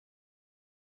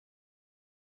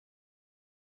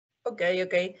Okay,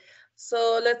 okay.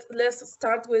 So let's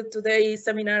start with today's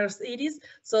seminar series.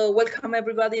 So welcome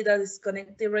everybody that is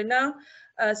connected right now.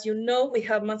 As you know, we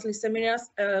have monthly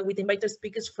seminars with invited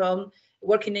speakers from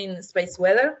working in space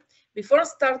weather. Before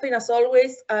starting, as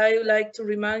always, I would like to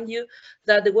remind you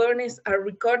that the webinars are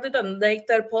recorded and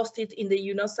later posted in the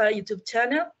UNOSA YouTube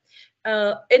channel.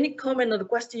 Any comment or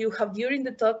question you have during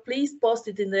the talk, please post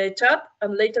it in the chat,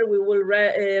 and later we will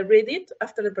read it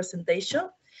after the presentation.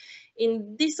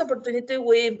 In this opportunity,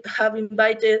 we have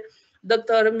invited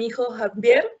Dr. Miho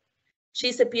Janvier.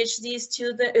 She's a PhD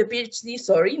student,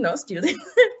 sorry, not student,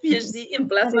 PhD in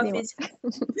plasma physics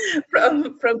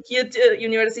from Kyoto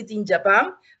University in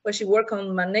Japan, where she worked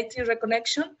on magnetic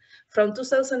reconnection. From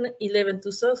 2011 to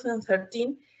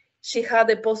 2013, she had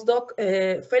a postdoc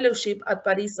fellowship at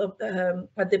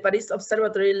at the Paris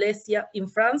Observatory Lesia in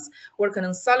France, working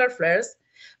on solar flares.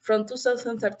 From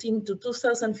 2013 to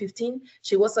 2015,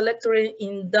 she was a lecturer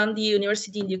in Dundee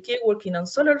University in the UK, working on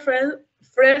solar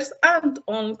flares and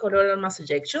on coronal mass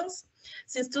ejections.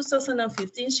 Since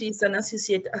 2015, she is an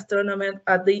associate astronomer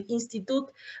at the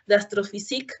Institut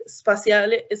d'Astrophysique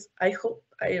Spatiale. I hope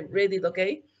I read it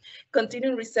okay.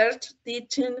 Continuing research,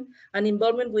 teaching, and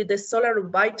involvement with the Solar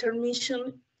Orbiter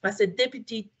mission as a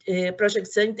deputy project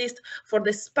scientist for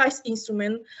the SPICE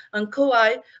instrument and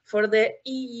co-I for the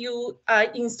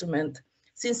EUI instrument.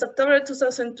 Since October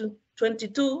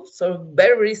 2022, so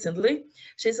very recently,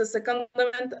 she's a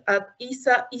secondment at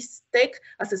ESA Tech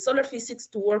as a solar physics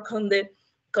to work on the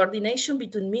coordination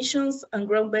between missions and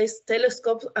ground-based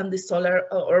telescopes and the solar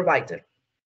orbiter.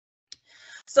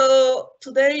 So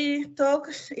today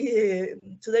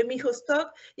Miho's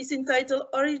talk is entitled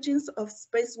Origins of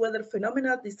Space Weather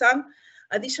Phenomena Design,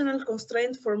 Additional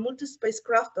Constraints for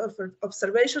Multi-Spacecraft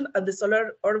Observation and the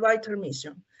Solar Orbiter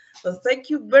Mission. So thank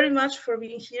you very much for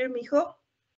being here, Miho,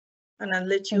 and I'll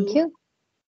let you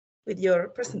with your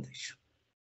presentation.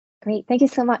 Great, thank you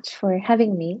so much for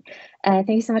having me. Thank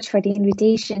you so much for the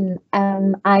invitation.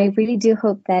 I really do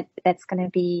hope that that's going to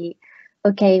be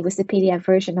okay with the PDF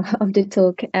version of the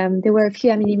talk. There were a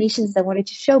few animations I wanted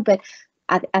to show, but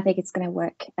I think it's going to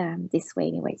work this way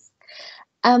anyways.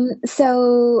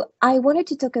 So I wanted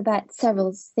to talk about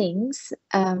several things.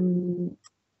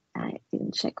 I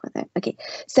didn't check whether, okay.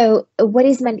 So what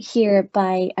is meant here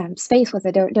by space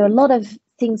weather? There are a lot of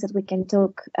things that we can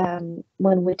talk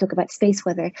when we talk about space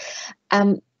weather.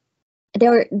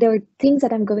 There are things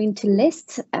that I'm going to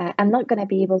list. I'm not going to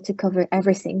be able to cover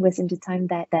everything within the time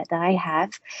that I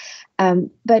have.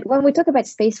 But when we talk about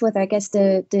space weather, I guess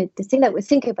the thing that we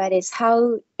think about is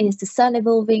how is the sun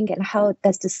evolving and how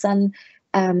does the sun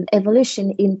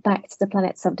evolution impact the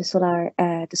planets of the solar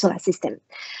system.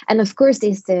 And of course,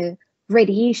 there's the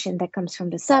radiation that comes from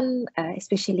the sun,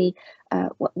 especially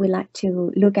what we like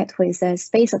to look at with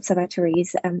space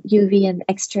observatories, UV and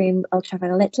extreme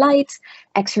ultraviolet light,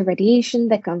 X-ray radiation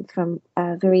that come from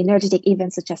very energetic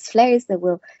events such as flares. I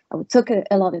will talk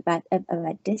a lot about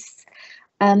this.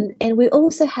 And we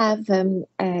also have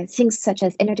things such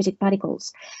as energetic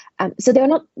particles. So they're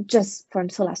not just from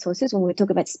solar sources. When we talk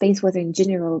about space weather in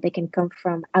general, they can come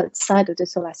from outside of the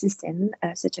solar system,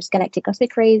 such as galactic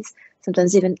cosmic rays,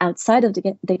 sometimes even outside of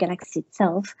the galaxy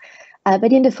itself.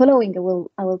 But in the following,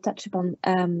 I will touch upon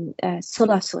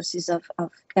solar sources of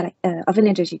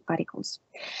energetic particles.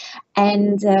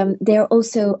 And there are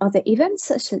also other events,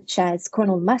 such as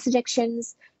coronal mass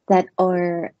ejections, that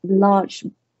are large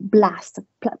blast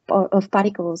of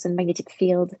particles and magnetic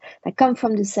field that come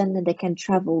from the sun, and they can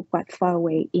travel quite far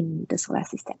away in the solar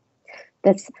system.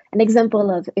 That's an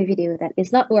example of a video that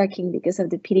is not working because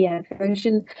of the PDF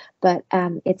version, but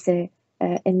it's a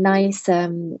nice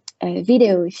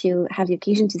video if you have the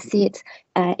occasion to see it.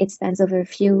 It spans over a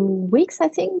few weeks, I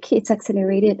think. It's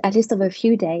accelerated at least over a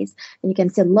few days, and you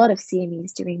can see a lot of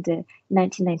CMEs during the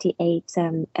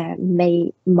 1998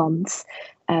 May months,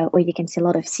 where you can see a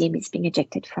lot of CMEs being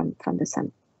ejected from the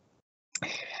sun.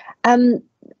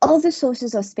 Other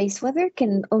sources of space weather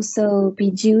can also be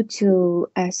due to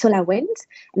solar wind,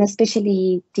 and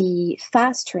especially the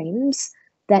fast streams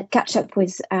that catch up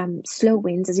with slow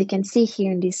winds. As you can see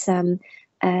here in this,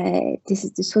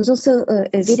 this was also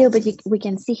a video, but we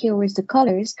can see here with the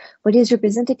colors. What is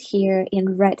represented here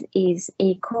in red is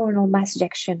a coronal mass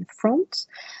ejection front.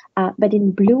 But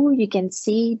in blue, you can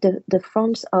see the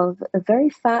front of a very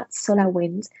fast solar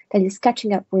wind that is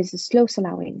catching up with the slow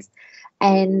solar winds.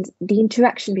 And the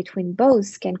interaction between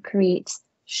both can create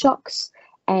shocks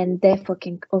and therefore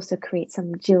can also create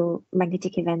some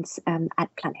geomagnetic events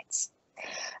at planets.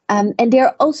 And there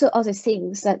are also other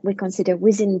things that we consider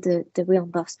within the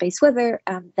realm of space weather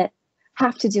that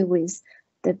have to do with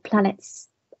the planets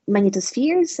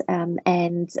magnetospheres,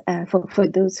 and for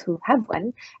those who have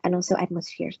one, and also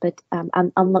atmospheres. But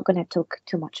I'm not going to talk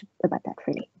too much about that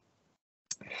really.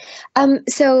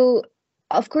 So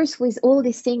of course, with all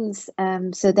these things,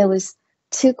 so there was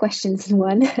 2 questions in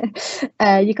one.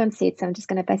 You can't see it, so I'm just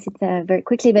going to pass it very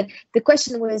quickly. But the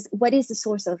question was, what is the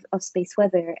source of space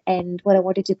weather? And what I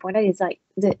wanted to point out is like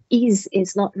the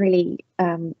is not really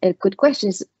a good question.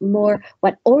 It's more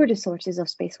what are the sources of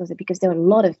space weather, because there are a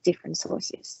lot of different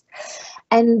sources.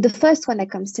 And the first one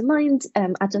that comes to mind,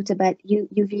 I talked about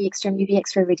UV, extreme UV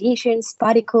X-ray radiations,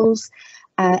 particles,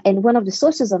 and one of the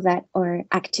sources of that are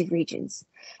active regions.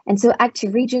 And so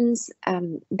active regions,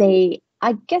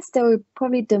 I guess they were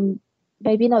probably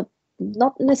maybe not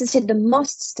necessarily the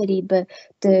most studied, but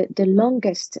the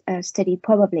longest studied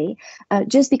probably,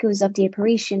 just because of the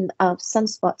apparition of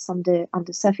sunspots on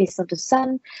the surface of the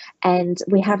sun. And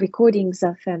we have recordings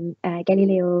of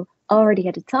Galileo already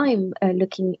at the time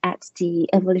looking at the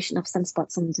evolution of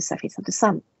sunspots on the surface of the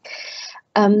sun.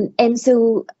 And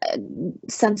so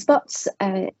sunspots,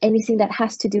 anything that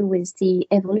has to do with the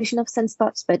evolution of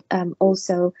sunspots, but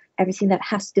also everything that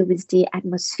has to do with the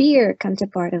atmosphere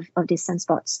counterpart of these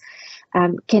sunspots,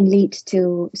 can lead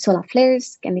to solar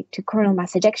flares, can lead to coronal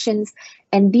mass ejections,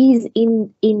 and these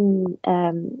in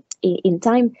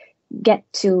time get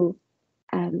to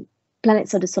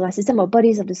planets of the solar system or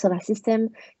bodies of the solar system,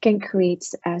 can create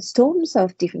storms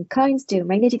of different kinds,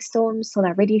 geomagnetic storms,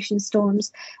 solar radiation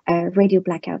storms, radio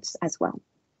blackouts as well.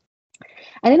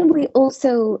 And then we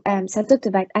also, so I've talked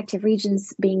about active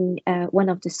regions being one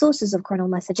of the sources of coronal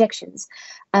mass ejections,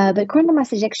 but coronal mass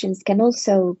ejections can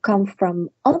also come from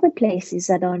other places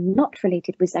that are not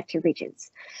related with active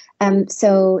regions.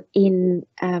 So in,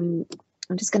 I'm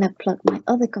just going to plug my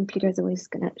other computer, otherwise it's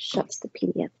going to shut the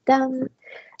PDF down.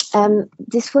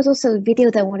 This was also a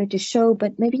video that I wanted to show,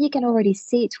 but maybe you can already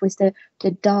see it with the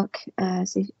dark.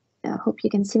 So I hope you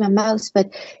can see my mouse,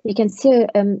 but you can see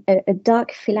a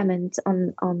dark filament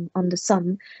on the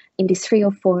sun in this 3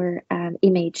 or 4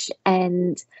 image.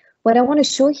 And what I want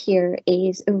to show here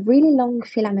is a really long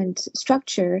filament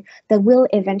structure that will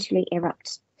eventually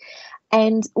erupt.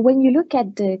 And when you look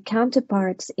at the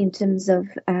counterparts in terms of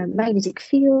magnetic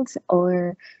fields,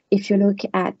 or if you look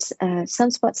at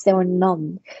sunspots, there are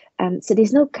none. So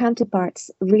there's no counterparts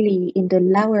really in the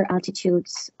lower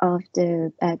altitudes of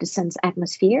the sun's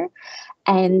atmosphere.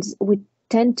 And we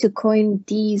tend to coin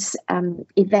these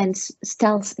events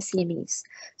stealth CMEs.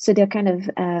 So they're kind of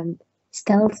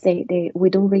stealth. We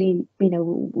don't really, we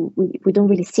don't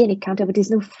really see any counter, but there's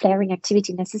no flaring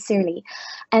activity necessarily.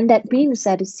 And that means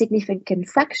that a significant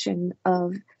fraction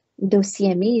of those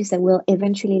CMEs that will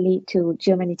eventually lead to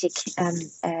geomagnetic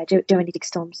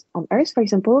storms on Earth, for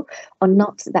example, are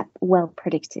not that well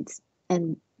predicted.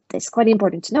 And it's quite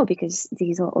important to know because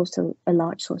these are also a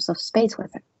large source of space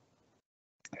weather.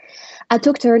 I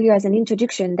talked earlier as an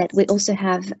introduction that we also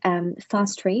have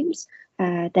fast streams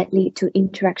that lead to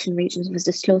interaction regions with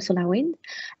the slow solar wind,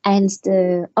 and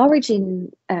the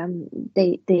origin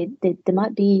they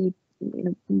might be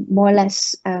more or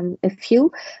less a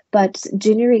few, but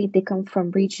generally they come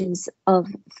from regions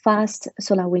of fast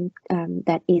solar wind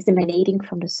that is emanating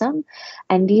from the sun,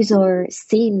 and these are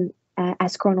seen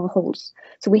as coronal holes.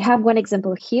 So we have one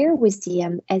example here with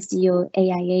the SDO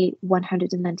AIA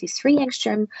 193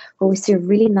 angstrom, where we see a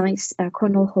really nice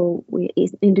coronal hole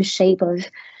in the shape of,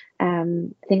 I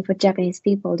think for Japanese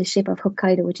people, the shape of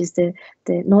Hokkaido, which is the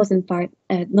northern part,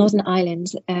 northern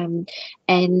island.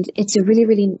 And it's a really,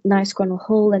 really nice coronal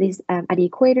hole that is at the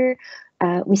equator.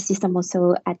 We see some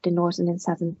also at the northern and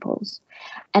southern poles.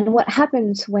 And what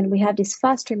happens when we have this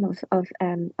fast stream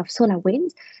of solar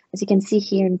wind, as you can see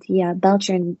here in the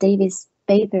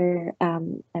Belcher-Davis-Baber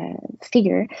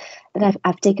figure that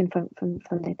I've taken from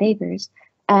the papers,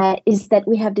 is that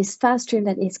we have this fast stream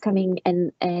that is coming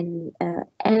and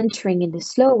entering in the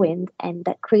slow wind, and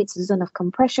that creates a zone of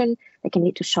compression that can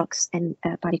lead to shocks and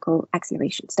particle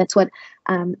accelerations. That's what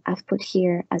I've put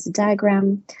here as a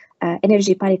diagram.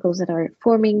 Energy particles that are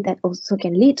forming that also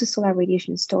can lead to solar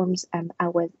radiation storms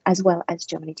as well as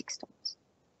geomagnetic storms.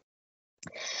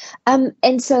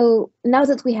 And so now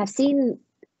that we have seen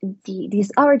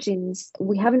these origins,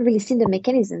 we haven't really seen the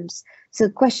mechanisms. So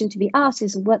the question to be asked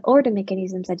is, what are the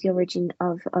mechanisms at the origin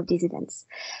of these events?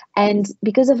 And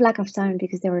because of lack of time,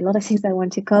 because there are a lot of things I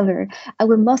want to cover, I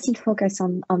will mostly focus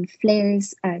on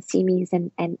flares, CMEs,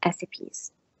 and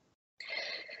SAPs.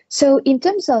 So in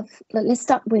terms of, let's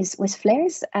start with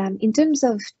flares. In terms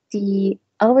of the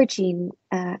origin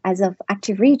as of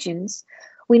active regions,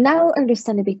 we now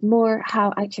understand a bit more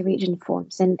how active region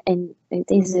forms. And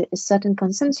there's a certain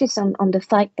consensus on the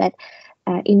fact that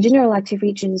in general, active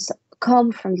regions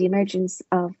come from the emergence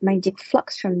of magnetic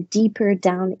flux from deeper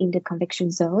down in the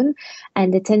convection zone,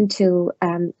 and they tend to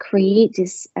create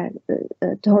this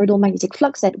toroidal magnetic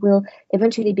flux that will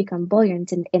eventually become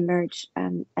buoyant and emerge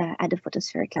at the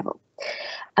photospheric level.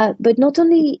 But not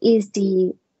only is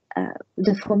the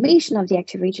formation of the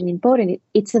active region important,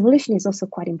 its evolution is also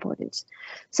quite important.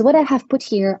 So what I have put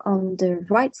here on the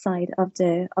right side of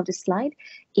the slide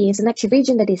is an active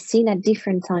region that is seen at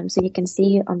different times. So you can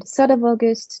see on the 3rd of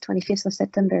August, 25th of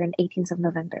September, and 18th of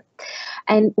November.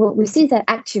 And what we see is that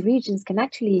active regions can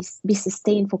actually be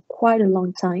sustained for quite a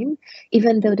long time,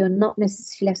 even though they're not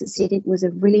necessarily associated with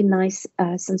a really nice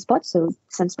sunspot. So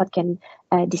sunspot can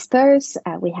disperse.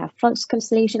 We have flux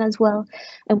constellation as well.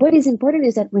 And what is important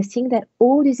is that we're seeing that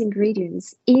all these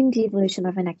ingredients in the evolution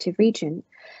of an active region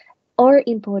are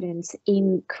important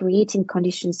in creating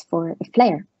conditions for a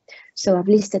flare. So I've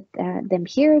listed them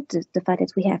here, the fact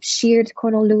that we have sheared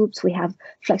coronal loops, we have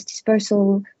flux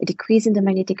dispersal, a decrease in the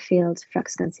magnetic field,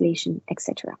 flux cancellation,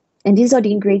 etc. And these are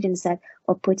the ingredients that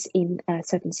are put in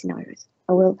certain scenarios.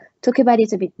 I will talk about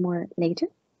it a bit more later.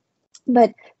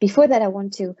 But before that, I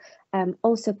want to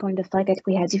also point the fact that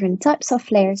we have different types of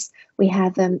flares. We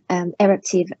have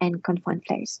eruptive and confined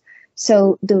flares.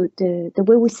 So the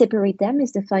way we separate them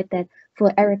is the fact that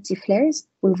for eruptive flares,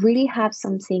 we really have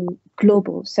something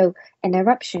global. So an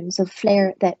eruption, so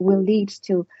flare that will lead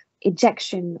to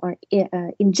ejection or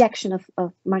injection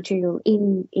of material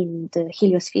in the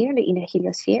heliosphere, the inner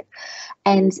heliosphere.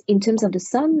 And in terms of the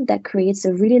sun, that creates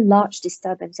a really large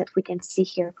disturbance that we can see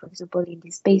here, for example, in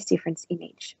this phase difference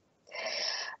image.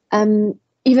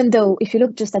 Even though if you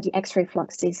look just at the X-ray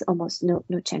flux, there's almost no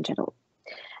change at all.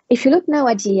 If you look now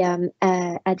at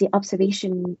the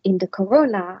observation in the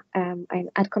corona and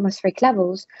at chromospheric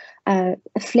levels,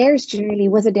 flares generally,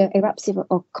 whether they're eruptive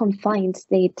or confined,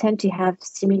 they tend to have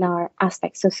similar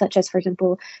aspects. So such as, for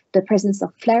example, the presence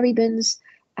of flare ribbons,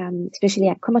 especially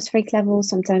at chromospheric levels.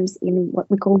 Sometimes in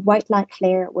what we call white light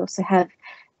flare, we also have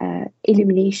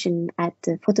illumination at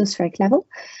the photospheric level.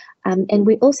 And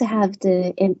we also have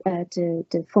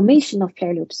the formation of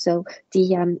flare loops. So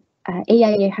the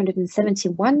AIA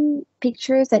 171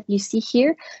 pictures that you see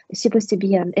here is supposed to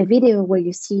be a video where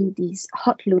you see these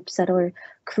hot loops that are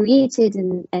created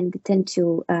and tend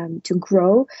to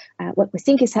grow. What we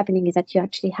think is happening is that you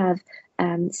actually have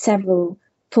several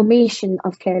formation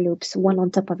of flare loops, one on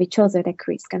top of each other, that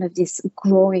creates kind of this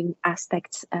growing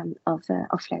aspect of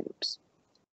flare loops.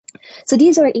 So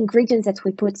these are ingredients that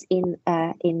we put in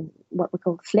what we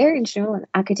call flare in general, an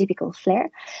archetypical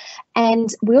flare. And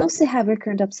we also have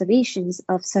recurrent observations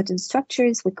of certain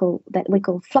structures we call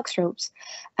flux ropes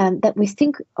that we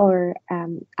think are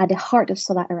at the heart of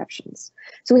solar eruptions.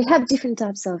 So we have different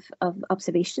types of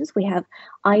observations. We have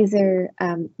either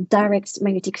direct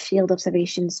magnetic field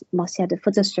observations, mostly at the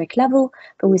photospheric level,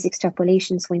 but with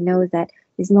extrapolations, we know that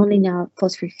these nonlinear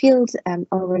phosphoric fields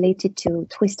are related to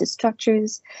twisted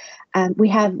structures. We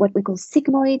have what we call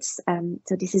sigmoids.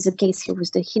 So this is a case here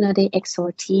with the Hinode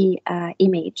XRT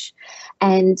image.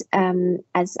 And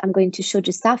as I'm going to show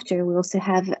just after, we also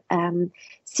have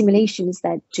simulations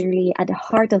that generally at the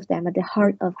heart of them, at the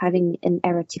heart of having an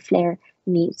eruptive flare,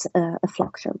 needs a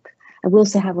flux rope. And we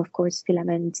also have, of course,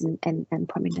 filaments and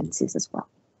prominences as well.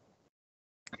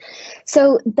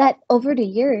 So that over the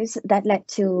years, that led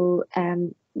to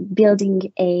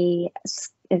building a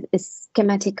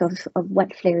schematic of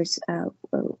what flares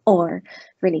are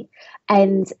really.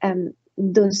 And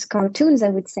those cartoons, I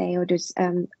would say, or those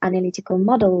analytical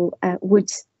model would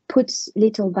put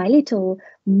little by little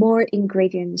more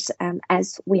ingredients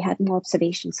as we had more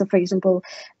observations. So for example,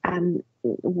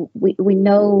 we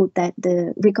know that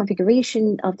the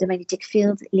reconfiguration of the magnetic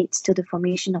field leads to the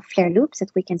formation of flare loops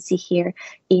that we can see here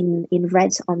in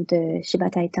red on the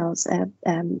Shibata et al.'s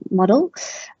model.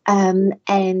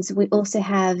 And we also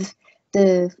have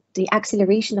the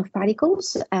acceleration of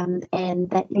particles, and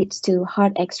that leads to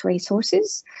hard X-ray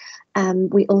sources.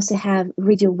 We also have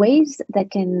radio waves that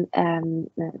can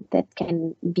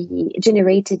be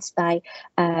generated by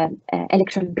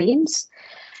electron beams.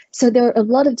 So there are a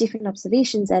lot of different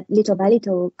observations that little by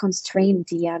little constrain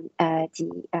the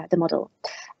model.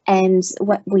 And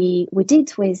what we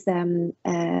did with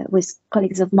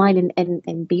colleagues of mine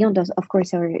and beyond, of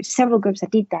course, there are several groups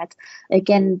that did that.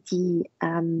 Again,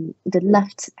 the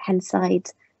left hand side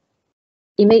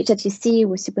image that you see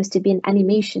was supposed to be an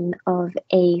animation of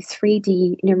a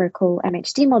 3D numerical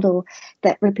MHD model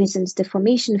that represents the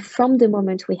formation from the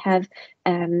moment we have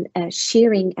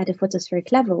shearing at a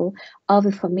photospheric level of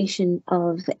a formation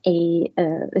of a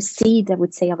seed, I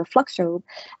would say, of a flux robe.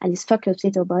 And this flux robe,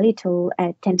 little by little,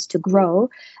 tends to grow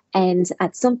and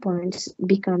at some point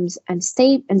becomes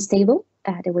unstable.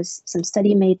 There was some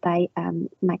study made by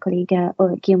my colleague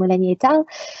Guillaume Olagny et al.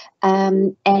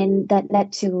 And that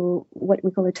led to what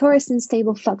we call a torus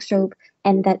unstable flux robe,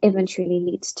 and that eventually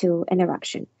leads to an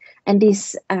eruption. And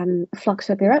this flux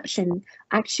robe eruption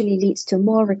actually leads to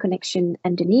more reconnection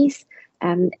underneath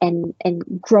and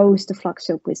grows the flux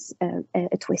robe with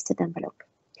a twisted envelope.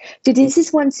 So this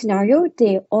is one scenario.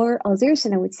 There are others,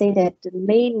 and I would say that the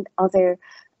main other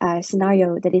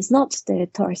scenario that is not the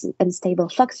torus unstable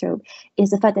flux robe is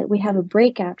the fact that we have a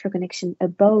breakout reconnection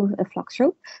above a flux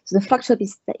robe. So the flux robe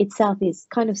itself is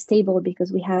kind of stable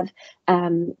because we have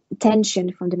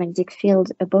tension from the magnetic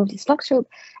field above this flux robe,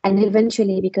 and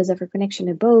eventually, because of reconnection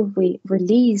above, we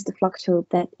release the flux robe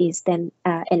that is then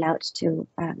allowed to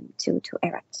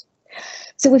erupt.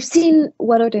 So we've seen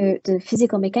what are the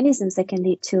physical mechanisms that can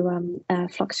lead to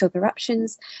flux robe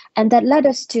eruptions, and that led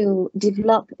us to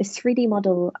develop a 3D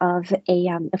model of a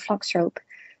flux robe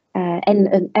and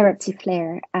an eruptive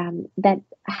flare that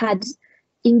had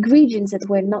ingredients that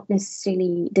were not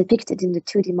necessarily depicted in the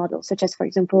 2D model, such as, for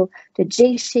example, the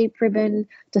J-shaped ribbon,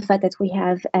 the fact that we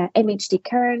have MHD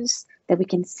currents, that we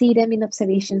can see them in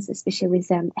observations, especially with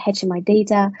HMI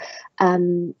data,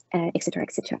 etc.,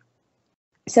 etc.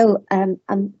 So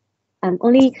I'm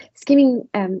only skimming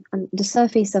on the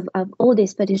surface of all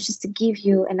this, but it's just to give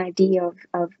you an idea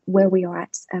of where we are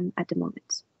at the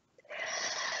moment.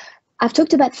 I've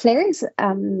talked about flares.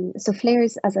 So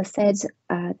flares, as I said,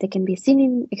 they can be seen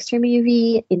in extreme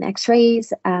UV, in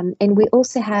X-rays, and we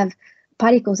also have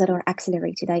particles that are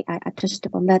accelerated. I touched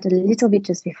upon that a little bit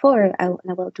just before. I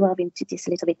will delve into this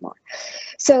a little bit more.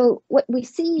 So what we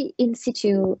see in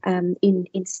situ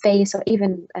in space, or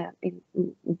even in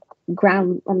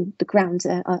ground on the ground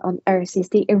on Earth, is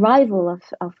the arrival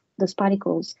of those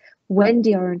particles when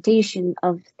the orientation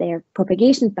of their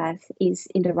propagation path is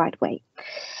in the right way.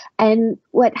 And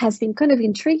what has been kind of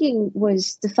intriguing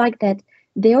was the fact that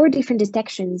there are different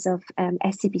detections of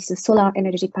SCP, so solar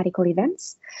energetic particle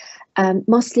events,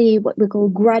 mostly what we call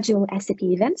gradual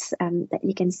SCP events that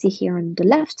you can see here on the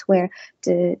left, where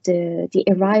the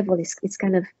arrival is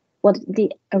kind of, well, the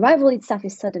arrival itself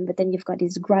is sudden, but then you've got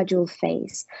this gradual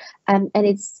phase. And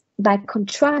it's by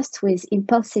contrast with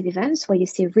impulsive events, where you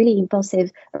see really impulsive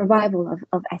arrival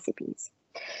of SCPs.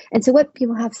 And so what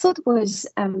people have thought was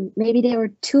maybe there are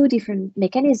two different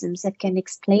mechanisms that can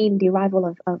explain the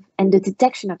arrival of and the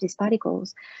detection of these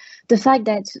particles. The fact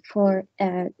that for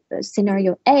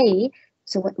scenario A,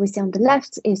 so what we see on the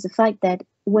left is the fact that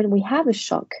when we have a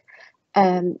shock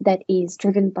that is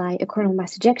driven by a coronal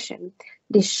mass ejection,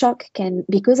 this shock can,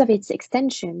 because of its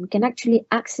extension, can actually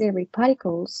accelerate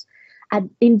particles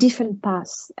in different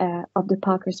paths of the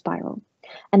Parker spiral.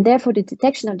 And therefore, the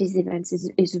detection of these events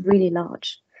is really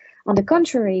large. On the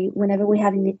contrary, whenever we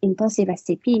have an impulsive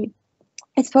SCP,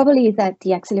 it's probably that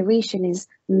the acceleration is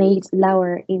made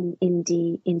lower in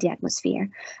the atmosphere,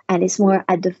 and it's more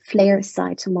at the flare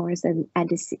site more than at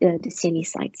the CME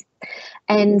site.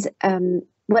 And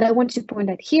what I want to point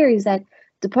out here is that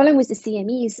the problem with the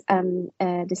CMEs,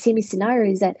 the CME scenario,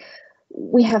 is that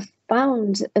we have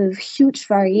found huge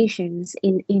variations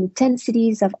in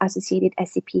intensities of associated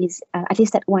SCPs, at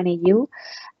least at 1 AU,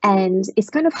 and it's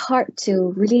kind of hard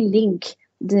to really link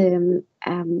the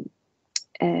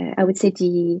I would say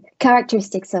the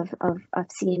characteristics of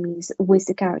CMEs with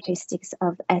the characteristics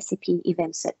of SCP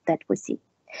events that we see.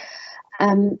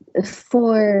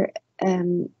 For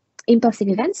impulsive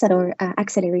events that are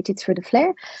accelerated through the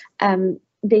flare,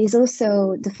 there is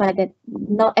also the fact that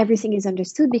not everything is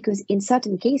understood, because in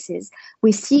certain cases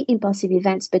we see impulsive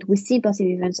events, but we see impulsive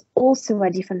events also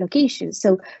at different locations.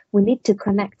 So we need to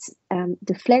connect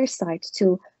the flare site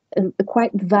to a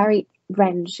quite varied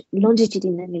range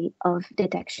longitudinally of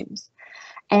detections.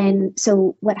 And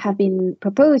so what have been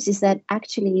proposed is that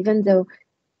actually, even though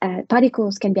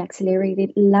particles can be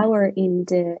accelerated lower in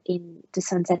the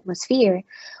sun's atmosphere,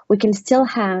 we can still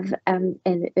have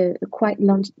a quite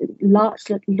large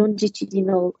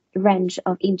longitudinal range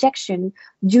of injection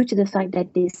due to the fact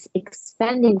that this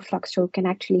expanding flux robe can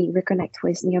actually reconnect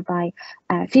with nearby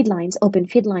feed lines, open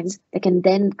feed lines, that can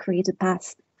then create a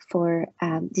path for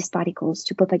these particles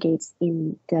to propagate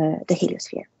in the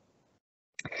heliosphere.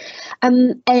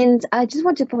 And I just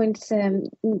want to point,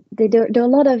 there are a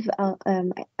lot of,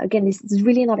 again, this is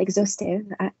really not exhaustive,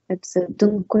 so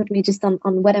don't quote me just on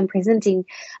what I'm presenting,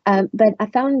 but I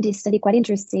found this study quite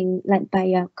interesting, led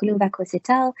by Kolouvakos et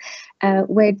al.,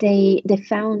 where they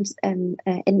found, and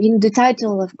in the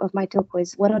title of my talk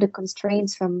was, what are the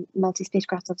constraints from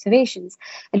multi-spacecraft observations?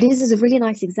 And this is a really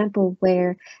nice example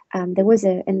where there was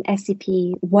an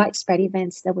SCP widespread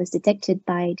event that was detected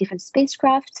by different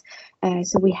spacecraft.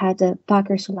 So we had a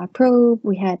Parker Solar Probe.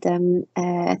 We had,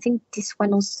 I think this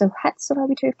one also had Solar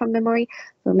Return from memory.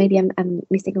 So maybe I'm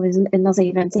mistaken with another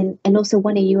event, and also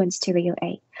one AU and Stereo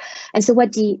A. And so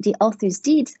what the authors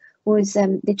did was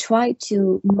they tried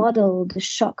to model the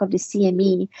shock of the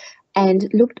CME and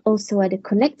looked also at the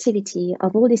connectivity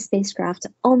of all these spacecraft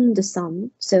on the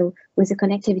sun, so with a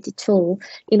connectivity tool,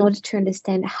 in order to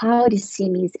understand how the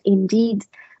CME is indeed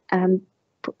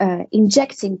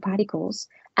injecting particles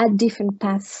at different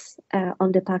paths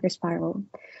on the Parker spiral.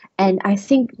 And I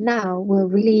think now we're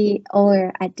really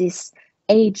all at this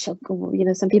age of,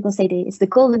 some people say it's the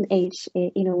golden age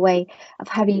in a way of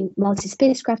having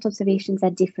multi-spacecraft observations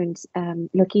at different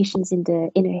locations in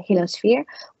the inner heliosphere,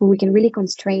 where we can really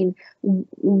constrain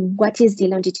what is the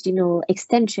longitudinal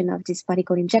extension of these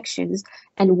particle injections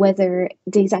and whether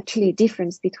there's actually a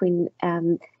difference between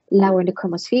lower in the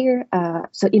chromosphere,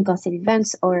 so impulsive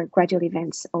events or gradual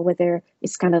events, or whether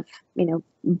it's kind of,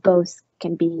 both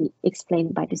can be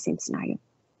explained by the same scenario.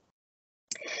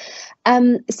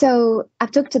 So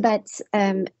I've talked about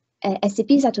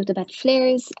SCPs, I talked about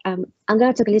flares. I'm going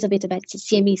to talk a little bit about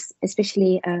CMEs,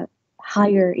 especially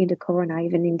higher in the corona,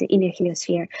 even in the inner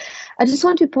heliosphere. I just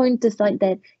want to point the fact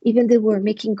that even though we're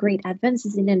making great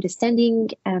advances in understanding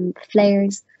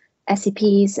flares,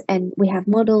 SCPs, and we have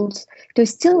models, there's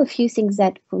still a few things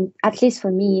that, at least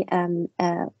for me,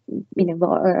 are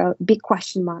big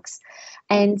question marks.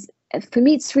 And for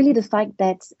me, it's really the fact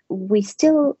that we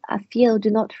still, I feel, do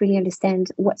not really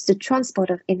understand what's the transport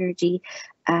of energy.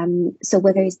 So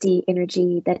whether it's the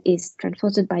energy that is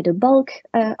transported by the bulk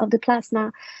of the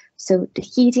plasma, so the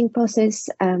heating process,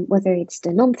 whether it's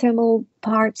the non-thermal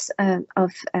parts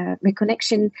of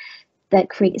reconnection that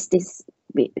creates this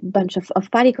bunch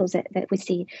of particles that we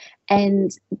see.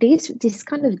 And this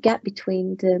kind of gap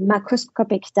between the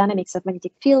macroscopic dynamics of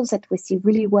magnetic fields that we see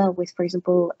really well with, for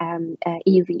example,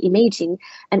 EUV imaging,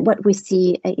 and what we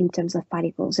see in terms of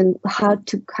particles, and how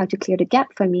to clear the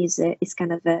gap for me is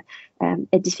kind of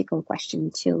a difficult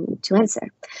question to answer.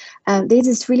 There's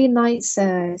this really nice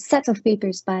set of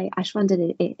papers by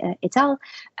Ashwanda et al.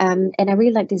 And I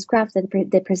really like this graph that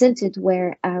they presented,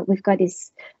 where we've got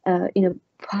this,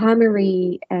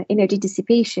 primary energy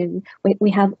dissipation. We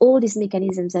have all these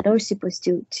mechanisms that are supposed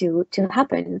to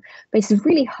happen, but it's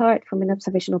really hard from an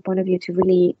observational point of view to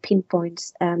really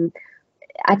pinpoint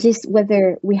at least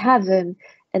whether we have an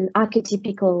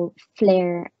archetypical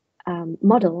flare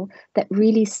model that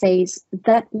really says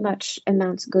that much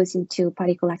amount goes into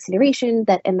particle acceleration,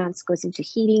 that amount goes into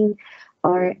heating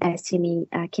or CME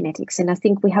kinetics. And I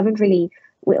think we haven't really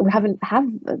we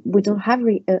don't have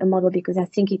a model, because I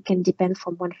think it can depend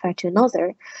from one flare to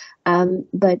another,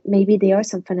 but maybe there are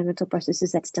some fundamental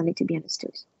processes that still need to be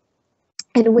understood.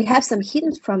 And we have some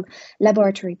hints from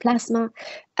laboratory plasma,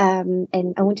 and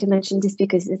I want to mention this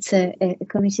because it's a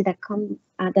community that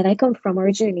I come from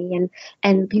originally,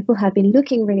 and people have been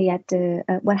looking really at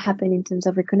what happened in terms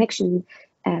of reconnection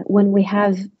when we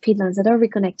have feed lines that are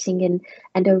reconnecting,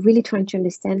 and they're really trying to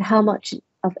understand how much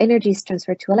of energy is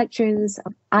transferred to electrons,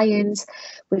 of ions.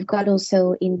 We've got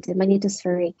also in the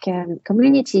magnetospheric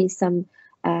community some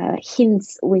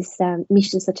hints with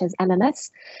missions such as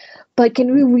MMS, but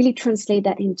can we really translate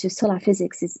that into solar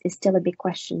physics is still a big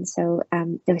question. So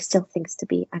there are still things to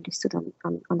be understood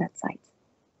on that side.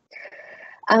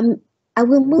 I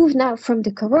will move now from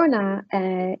the corona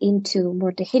into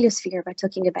more the heliosphere by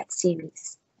talking about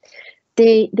CMEs.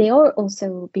 They are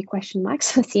also big question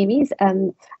marks for CMEs.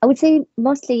 I would say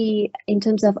mostly in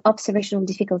terms of observational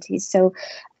difficulties. So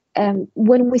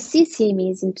when we see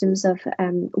CMEs in terms of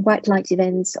white light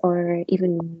events or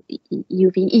even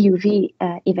EUV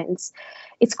events,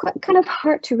 it's quite kind of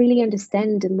hard to really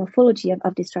understand the morphology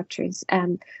of the structures.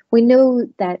 We know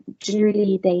that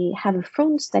generally they have a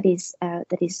front that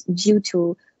is due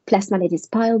to plasma that is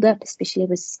piled up, especially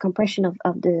with compression of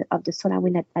the solar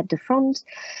wind at the front.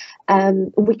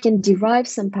 We can derive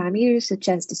some parameters such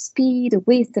as the speed, the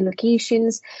width, the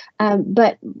locations,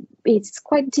 but it's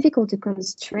quite difficult to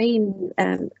constrain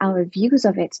our views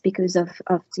of it because of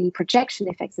the projection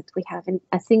effects that we have. And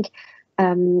I think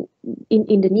in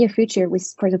the near future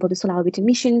with, for example, the Solar Orbiter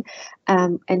mission,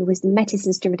 and with the METIS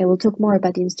instrument. I will talk more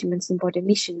about the instruments on board the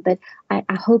mission, but I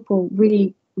hope we'll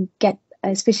really get,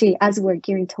 especially as we're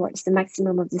gearing towards the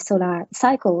maximum of the solar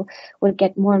cycle, we'll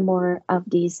get more and more of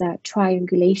these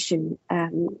triangulation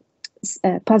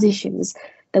positions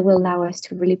that will allow us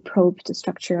to really probe the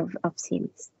structure of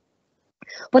CMEs.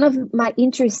 One of my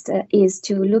interests is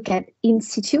to look at in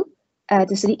situ, so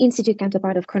the in situ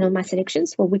counterpart of coronal mass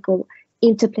ejections, what we call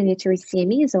interplanetary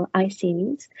CMEs or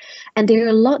ICMEs. And there are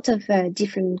a lot of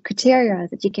different criteria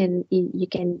that you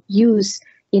can use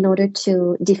in order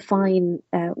to define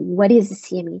what is a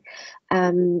CME.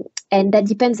 And that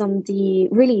depends on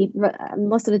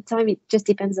most of the time, it just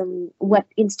depends on what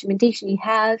instrumentation you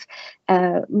have.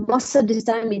 Most of the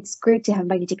time, it's great to have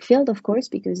magnetic field, of course,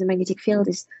 because the magnetic field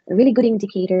is a really good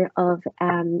indicator of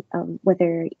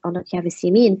whether or not you have a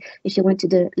CME. And if you went to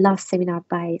the last seminar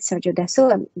by Sergio Dasso,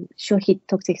 I'm sure he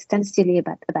talks extensively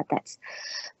about that.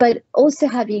 But also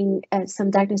having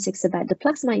some diagnostics about the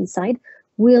plasma inside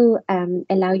will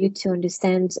allow you to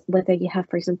understand whether you have,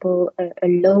 for example, a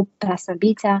low plasma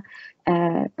beta,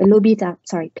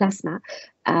 plasma.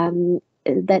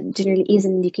 That generally is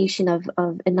an indication of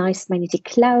a nice magnetic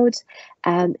cloud.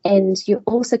 And you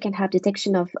also can have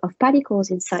detection of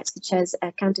particles inside, such as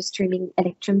counter-streaming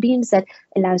electron beams that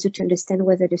allows you to understand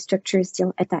whether the structure is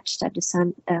still attached at the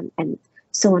sun, and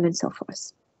so on and so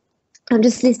forth. I'm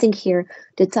just listing here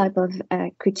the type of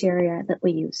criteria that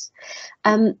we use.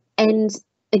 And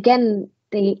again,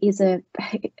 there is a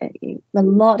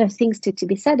lot of things to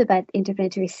be said about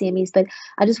interplanetary CMEs, but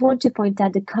I just want to point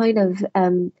out the kind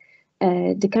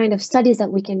of studies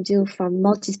that we can do from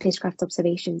multi-spacecraft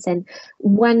observations. And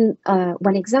one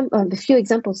example, a few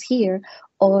examples here,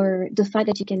 or the fact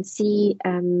that you can see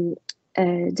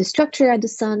the structure at the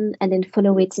sun and then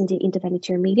follow it in the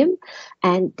interplanetary medium.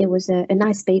 And there was a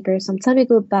nice paper some time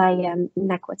ago by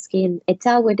Nakwatsky and et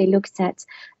al., where they looked at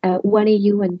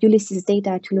 1AU and Ulysses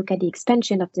data to look at the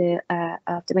expansion of the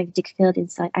magnetic field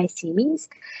inside ICMEs.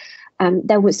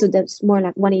 That's more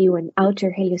like 1AU and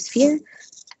outer heliosphere.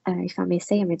 If I may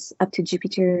say, it's up to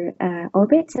Jupiter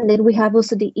orbit. And then we have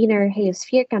also the inner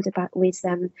heliosphere counterpart with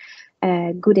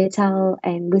Good et al.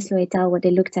 And Winslow et al., where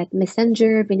they looked at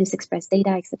messenger, Venus Express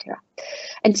data, etc.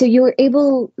 And so you're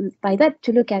able, by that,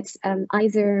 to look at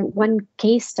either one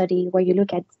case study where you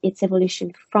look at its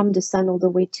evolution from the sun all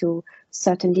the way to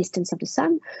certain distance of the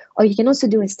sun, or you can also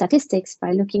do a statistics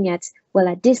by looking at, well,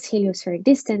 at this heliospheric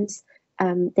distance,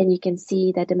 then you can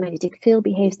see that the magnetic field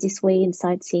behaves this way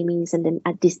inside CMEs, and then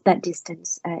at that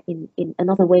distance in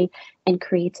another way, and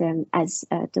create, as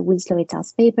the Winslow et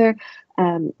al.'s paper,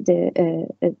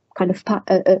 the kind of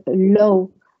a law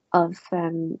of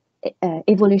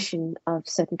evolution of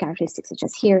certain characteristics, such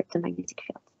as here, the magnetic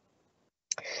field.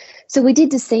 So we did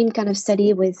the same kind of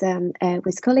study with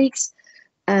colleagues.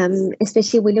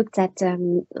 Especially we looked at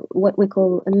what we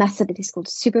call a method that is called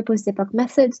superposed epoch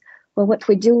method. Well, what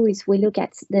we do is we look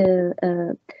at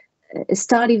the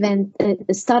start of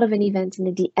an event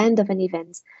and the end of an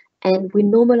event, and we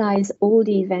normalize all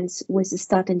the events with the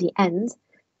start and the end.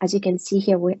 As you can see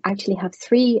here, we actually have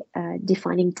three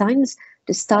defining times.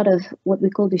 The start of what we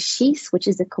call the sheath, which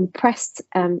is the compressed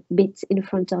bit in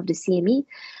front of the CME.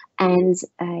 And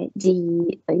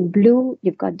in blue,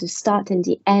 you've got the start and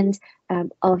the end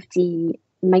of the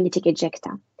magnetic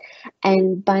ejecta.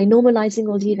 And by normalizing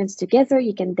all the events together,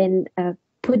 you can then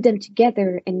put them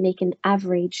together and make an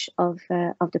average of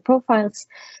the profiles.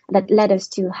 That led us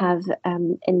to have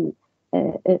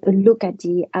a look at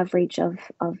the average of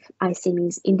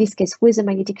ICMEs, in this case with a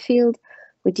magnetic field.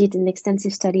 We did an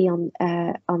extensive study on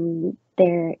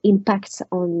their impact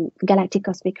on galactic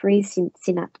cosmic rays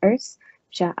seen at Earth,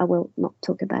 which I will not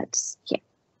talk about here.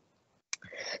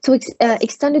 So we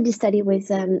extended this study with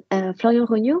Florian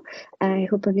Rognaud,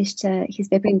 who published his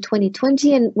paper in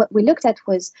 2020. And what we looked at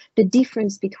was the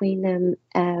difference between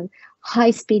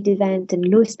high-speed event and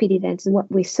low-speed events. And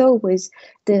what we saw was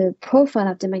the profile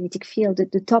of the magnetic field,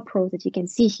 the top row that you can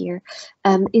see here,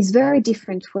 is very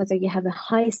different whether you have a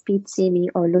high-speed CME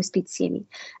or low-speed CME.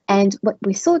 And what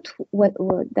we thought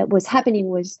that was happening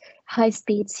was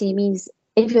high-speed CMEs,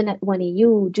 even at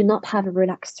 1AU, do not have a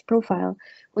relaxed profile,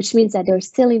 which means that they're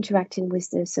still interacting with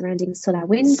the surrounding solar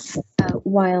wind,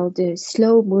 while the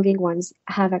slow-moving ones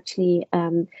have actually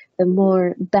a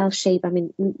more bell shape. I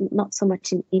mean, not so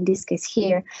much in this case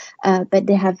here, but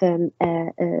they have a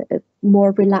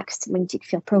more relaxed magnetic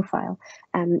field profile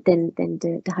than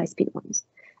the high-speed ones.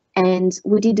 And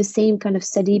we did the same kind of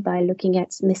study by looking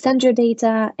at messenger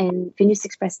data and Venus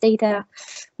Express data.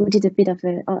 We did a bit of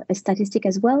a statistic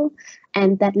as well.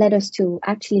 And that led us to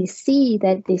actually see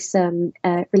that this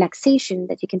relaxation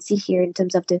that you can see here in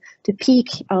terms of the peak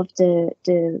of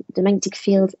the magnetic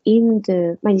field in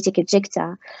the magnetic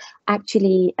ejecta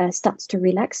actually starts to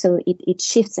relax. So it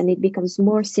shifts and it becomes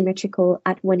more symmetrical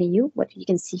at 1 AU, what you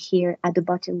can see here at the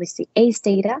bottom with the ACE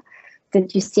data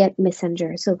that you see at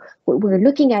messenger. So what we're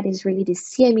looking at is really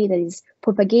this CME that is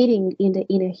propagating in the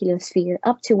inner heliosphere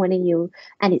up to 1 AU,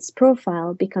 and its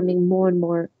profile becoming more and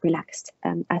more relaxed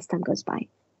as time goes by.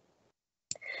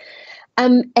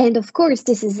 And of course,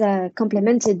 this is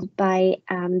complemented by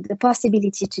the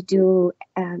possibility to do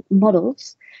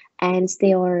models. And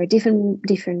there are different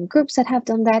groups that have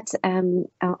done that.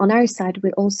 On our side,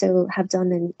 we also have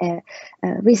done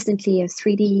recently a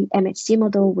 3D MHD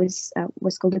model was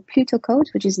called the Pluto code,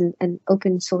 which is an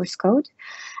open source code.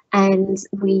 And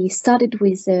we started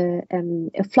with a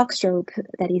flux rope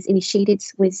that is initiated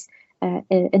with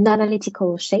an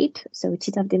analytical shape, so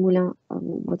Tite Desmoulins,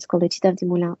 what's called a Tite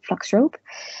Desmoulins flux rope.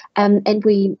 And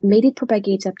we made it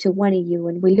propagate up to 1 AU,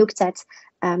 and we looked at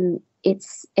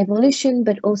its evolution,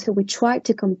 but also we tried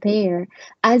to compare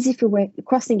as if we were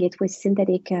crossing it with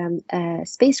synthetic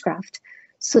spacecraft,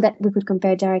 so that we could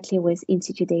compare directly with in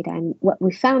situ data. And what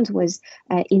we found was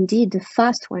indeed the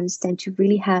fast ones tend to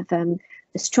really have a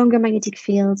stronger magnetic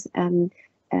field.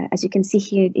 As you can see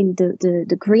here in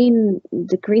the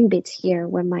green bit here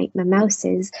where my mouse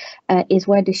is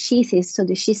where the sheath is. So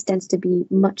the sheath tends to be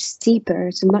much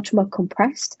steeper, so much more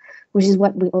compressed, which is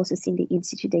what we also see in the in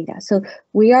situ data. So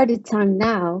we are at the time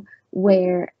now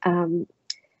where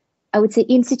I would say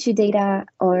in situ data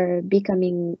are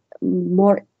becoming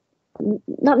more,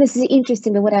 not necessarily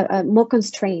interesting, but what more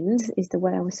constrained is the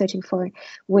word I was searching for,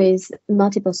 with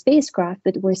multiple spacecraft,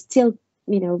 but we're still,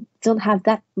 don't have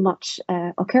that much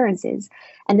occurrences.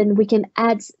 And then we can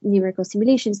add numerical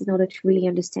simulations in order to really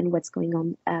understand what's going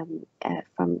on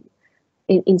from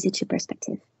in situ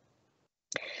perspective.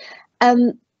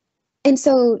 And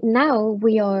so now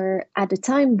we are at a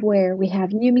time where we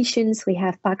have new missions. We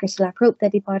have Parker Solar Probe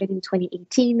that departed in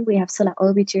 2018. We have Solar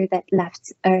Orbiter that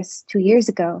left Earth 2 years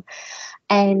ago.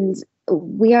 And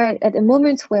we are at a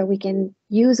moment where we can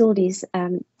use all these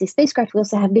spacecraft. We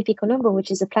also have BP Colombo,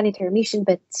 which is a planetary mission,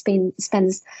 but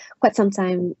spends quite some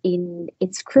time in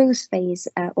its cruise phase,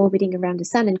 orbiting around the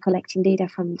sun and collecting data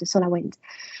from the solar wind.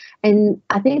 And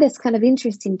I think that's kind of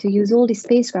interesting to use all these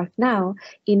spacecraft now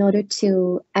in order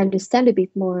to understand a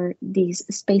bit more these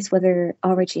space weather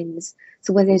origins.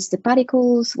 So whether it's the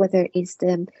particles, whether it's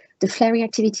the flaring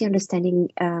activity, understanding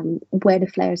where the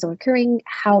flares are occurring,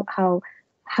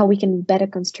 how we can better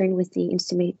constrain with the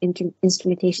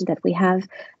instrumentation that we have,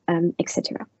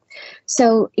 etc.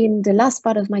 So in the last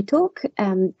part of my talk,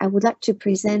 I would like to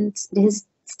present, this is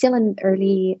still an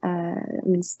early,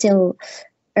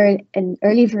 an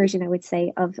early version, I would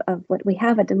say, of what we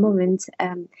have at the moment,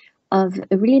 of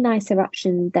a really nice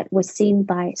eruption that was seen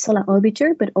by Solar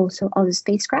Orbiter, but also other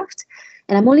spacecraft.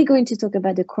 And I'm only going to talk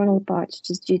about the coronal part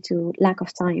just due to lack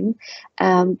of time.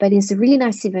 But it's a really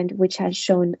nice event which has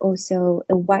shown also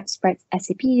a widespread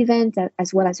SAP event,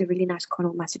 as well as a really nice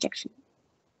coronal mass ejection.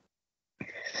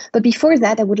 But before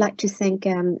that, I would like to thank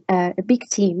a big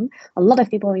team. A lot of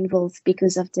people are involved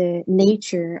because of the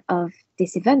nature of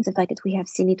this event, the fact that we have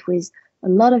seen it with a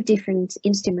lot of different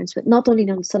instruments, but not only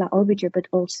on Solar Orbiter, but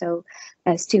also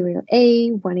Stereo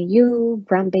A, 1AU,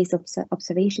 ground-based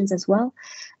observations as well.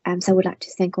 So I would like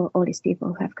to thank all these people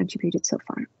who have contributed so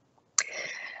far.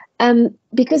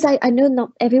 Because I know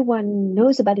not everyone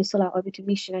knows about the Solar Orbiter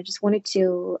mission, I just wanted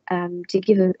to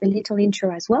give a little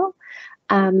intro as well.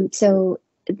 So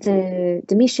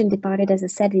the mission departed, as I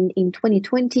said, in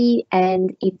 2020,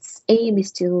 and its aim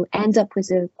is to end up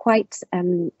with a quite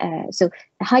so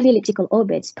a highly elliptical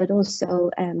orbit, but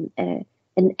also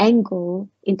an angle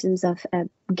in terms of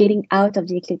getting out of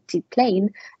the ecliptic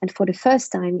plane, and for the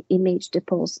first time image the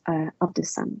poles of the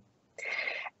sun.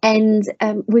 And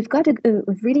we've got a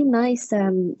really nice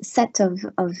set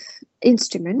of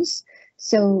instruments.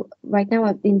 So right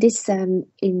now in this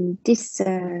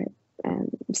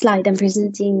slide, I'm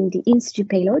presenting the in situ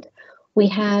payload. We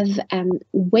have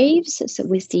waves, so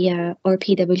with the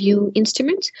RPW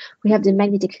instrument. We have the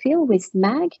magnetic field with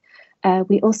MAG.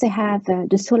 We also have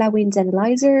the solar winds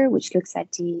analyzer, which looks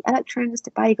at the electrons,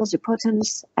 the particles, the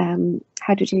protons,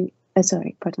 hydrogen,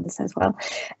 protons as well,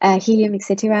 helium,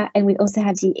 etc. And we also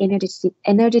have the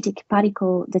energetic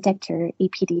particle detector,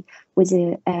 EPD, with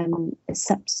a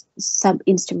sub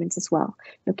instruments as well,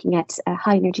 looking at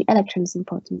high energy electrons and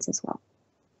protons as well.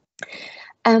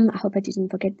 I hope I didn't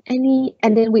forget any.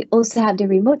 And then we also have the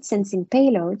remote sensing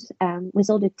payload with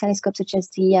all the telescopes such as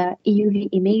the EUV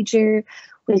imager.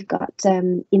 We've got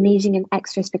imaging and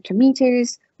X-ray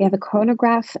spectrometers. We have a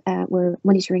chronograph. We're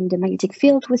monitoring the magnetic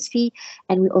field with PHI,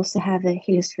 and we also have a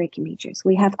heliospheric imagers.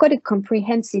 We have quite a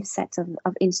comprehensive set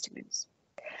of instruments.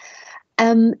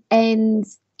 And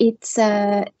it's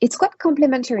quite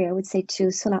complementary, I would say,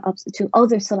 to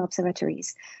other solar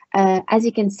observatories. As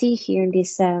you can see here in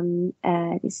this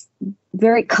this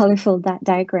very colorful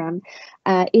diagram,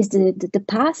 is the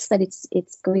path that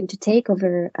it's going to take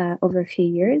over a few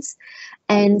years,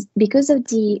 and because of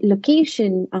the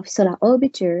location of Solar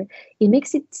Orbiter, it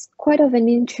makes it quite of an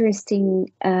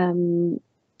interesting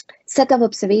set of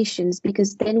observations,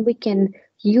 because then we can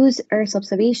use Earth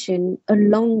observation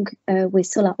along with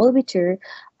Solar Orbiter,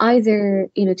 either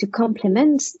to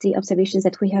complement the observations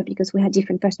that we have because we have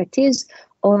different perspectives,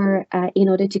 or in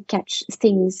order to catch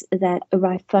things that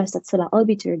arrive first at Solar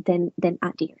Orbiter than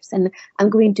at the Earth. And I'm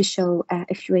going to show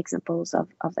a few examples of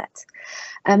that.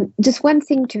 Just one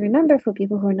thing to remember for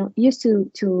people who are not used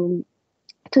to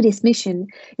this mission,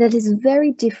 that is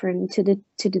very different to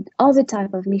the other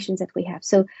type of missions that we have.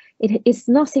 So it's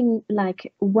nothing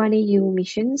like 1AU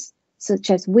missions such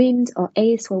as WIND or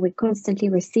ACE, where we constantly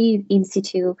receive in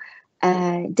situ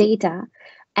data,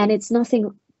 and it's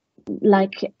nothing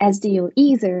like SDO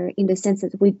either, in the sense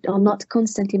that we are not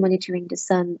constantly monitoring the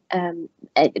sun, and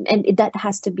that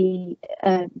has to be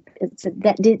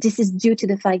this is due to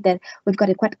the fact that we've got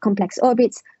a quite complex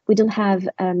orbits. We don't have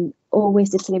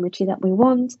always the telemetry that we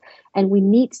want, and we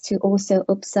need to also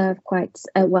observe quite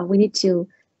well. We need to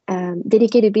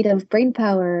dedicate a bit of brain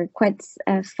power quite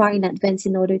far in advance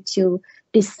in order to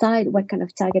decide what kind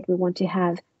of target we want to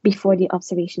have before the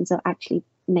observations are actually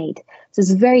made. So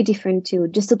it's very different to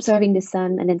just observing the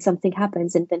sun and then something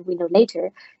happens and then we know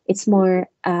later. It's more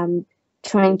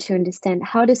trying to understand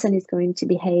how the sun is going to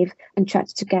behave and try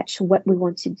to catch what we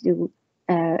want to do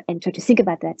and try to think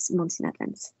about that months in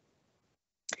advance.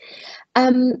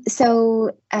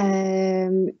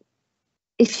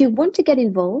 If you want to get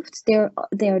involved, there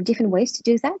are different ways to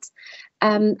do that.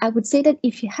 I would say that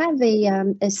if you have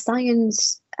a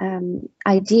science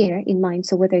idea in mind,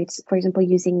 so whether it's, for example,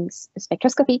 using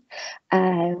spectroscopy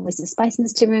with a SPICE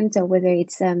instrument, or whether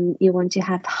it's you want to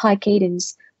have high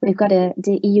cadence, we've got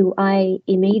the EUI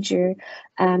imager,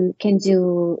 can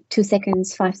do 2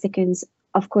 seconds, 5 seconds,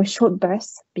 of course, short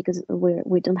bursts, because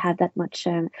we don't have that much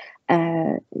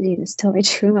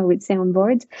storage room, I would say, on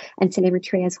board, and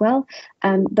telemetry as well.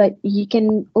 But you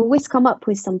can always come up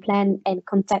with some plan and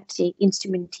contact the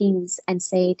instrument teams and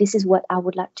say, this is what I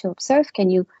would like to observe. Can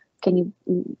you,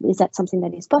 is that something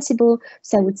that is possible?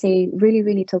 So I would say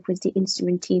really talk with the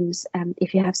instrument teams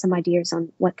if you have some ideas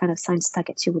on what kind of science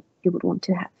targets you would want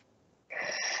to have.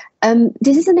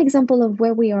 This is an example of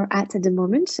where we are at the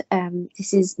moment.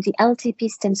 This is the LTP,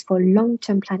 stands for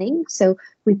long-term planning. So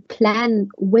we plan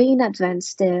way in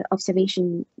advance the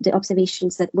observations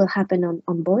that will happen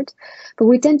on board, but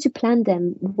we tend to plan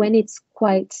them when it's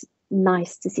quite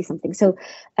nice to see something. So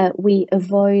we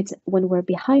avoid when we're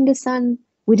behind the sun.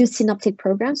 We do synoptic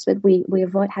programs, but we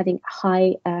avoid having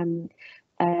high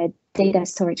data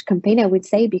storage campaign, I would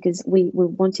say, because we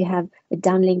want to have a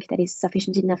downlink that is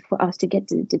sufficient enough for us to get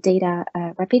the data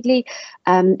rapidly.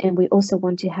 And we also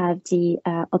want to have the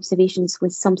observations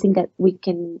with something that we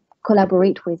can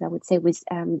collaborate with, I would say, with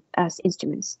us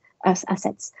instruments, us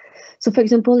assets. So for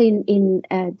example, in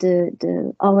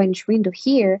the orange window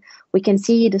here, we can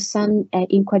see the sun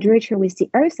in quadrature with the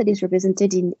Earth that is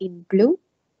represented in blue.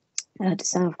 The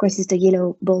sun, of course, is the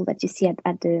yellow ball that you see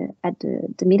at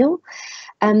the middle.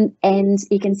 And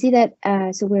you can see that,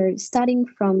 so we're starting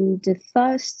from the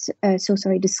first,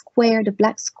 the square, the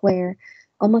black square,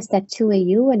 almost at 2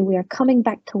 AU, and we are coming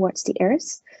back towards the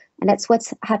Earth. And that's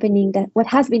what's happening, what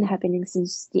has been happening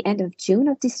since the end of June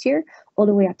of this year, all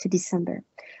the way up to December.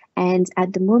 And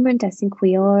at the moment, I think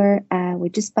we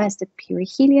just passed the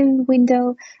perihelion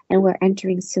window, and we're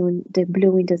entering soon the blue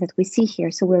window that we see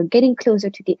here. So we're getting closer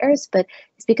to the Earth, but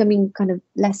it's becoming kind of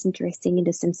less interesting in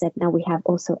the sense that now we have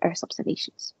also Earth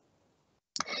observations.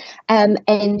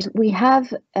 And we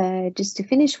have, just to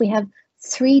finish, we have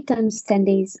 3 times 10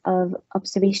 days of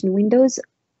observation windows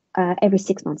every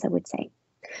 6 months, I would say.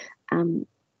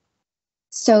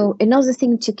 So another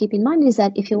thing to keep in mind is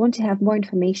that if you want to have more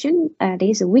information, there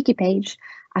is a wiki page.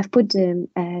 I've put the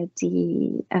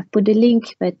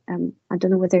link, but I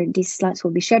don't know whether these slides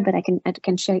will be shared, but I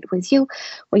can share it with you,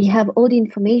 where you have all the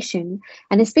information.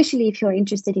 And especially if you're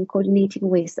interested in coordinating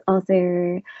with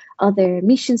other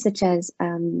missions such as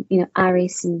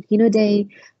ARIS and Day,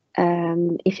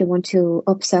 If you want to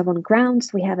observe on ground,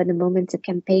 we have at the moment a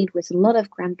campaign with a lot of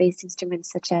ground-based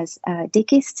instruments such as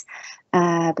DKIST,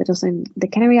 but also in the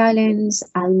Canary Islands,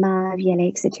 ALMA, VLA,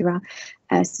 etc.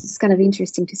 So it's kind of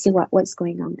interesting to see what's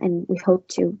going on, and we hope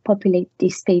to populate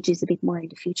these pages a bit more in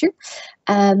the future.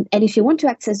 And if you want to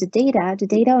access the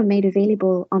data are made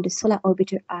available on the Solar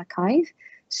Orbiter Archive.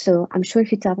 So I'm sure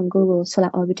if you type on Google Solar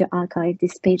Orbiter Archive,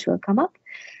 this page will come up.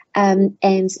 And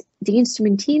the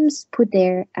instrument teams put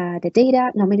their the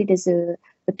data. Normally there's a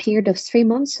period of 3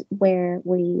 months where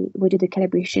we do the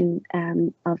calibration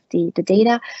of the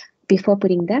data before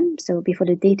putting them, so before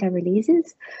the data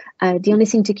releases. The only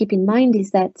thing to keep in mind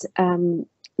is that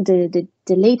the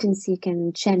latency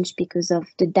can change because of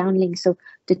the downlink. So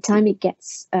the time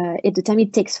the time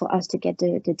it takes for us to get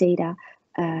the data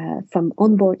from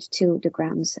onboard to the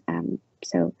grounds.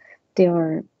 So there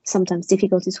are sometimes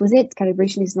difficulties with it.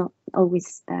 Calibration is not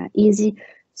always easy.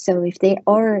 So if there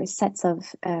are sets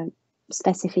of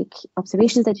specific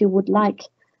observations that you would like,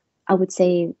 I would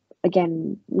say,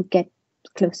 again, get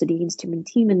close to the instrument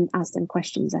team and ask them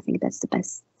questions. I think that's the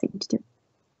best thing to do.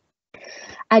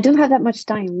 I don't have that much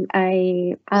time.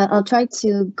 I'll try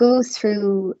to go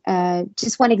through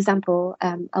just one example.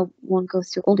 I won't go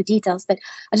through all the details, but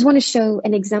I just want to show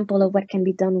an example of what can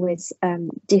be done with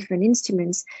different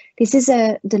instruments. This is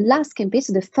the last campaign,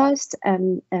 so the first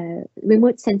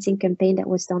remote sensing campaign that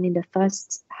was done in the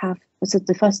first half, so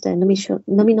the first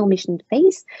nominal mission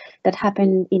phase that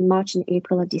happened in March and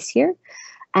April of this year.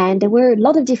 And there were a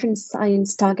lot of different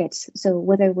science targets. So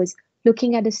whether it was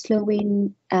looking at the slow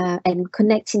wind and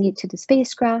connecting it to the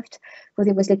spacecraft,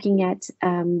 whether it was looking at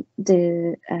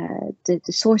the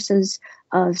sources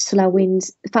of solar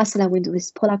winds, fast solar winds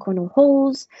with polar coronal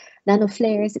holes,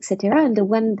 nanoflares, etc. And the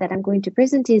one that I'm going to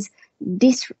present is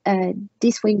this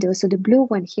window, so the blue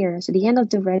one here, so the end of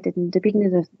the red and the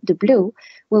beginning of the blue,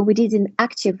 where we did an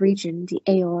active region, the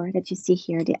AR that you see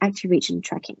here, the active region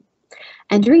tracking.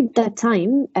 And during that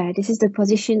time, this is the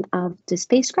position of the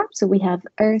spacecraft. So we have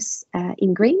Earth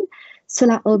in green,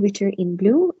 Solar Orbiter in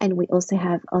blue, and we also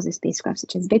have other spacecraft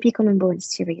such as Bepi Colombo and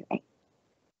Stereo A.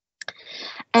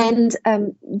 And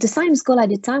the science goal at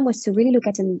the time was to really look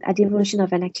at the evolution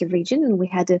of an active region, and we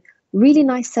had a really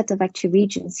nice set of active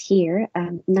regions here,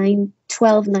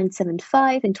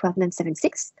 12975 and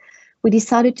 12976. We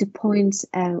decided to point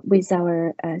with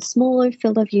our smaller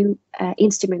field of view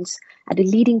instruments at the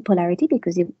leading polarity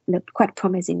because it looked quite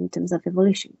promising in terms of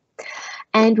evolution.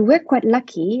 And we were quite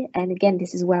lucky, and again,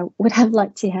 this is where I would have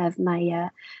liked to have my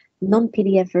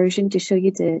non-PDF version to show you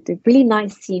the really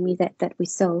nice CME that we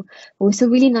saw. We saw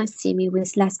really nice CME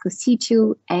with LASCO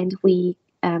C2, and we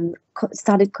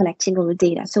started collecting all the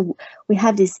data. So we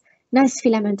have this nice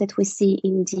filament that we see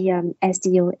in the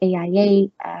SDO AIA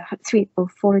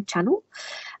 304 channel.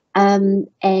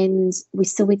 And we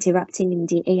saw it erupting in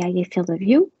the AIA field of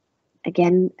view.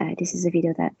 Again, this is a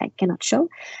video that I cannot show.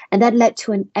 And that led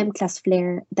to an M-class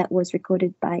flare that was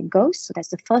recorded by GHOST. So that's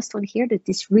the first one here,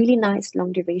 this really nice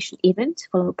long duration event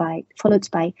followed by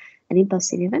an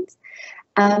impulsive event.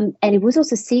 And it was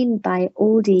also seen by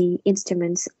all the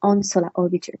instruments on Solar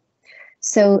Orbiter.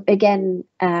 So again,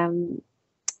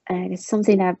 it's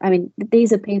something that, I mean,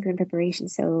 there's a paper in preparation,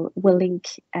 so we'll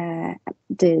link the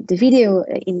video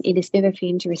in this paper if you're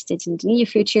interested in the near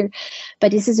future.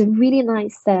 But this is a really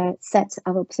nice set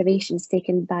of observations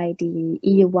taken by the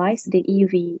EUI, so the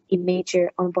EUV Imager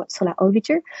onboard Solar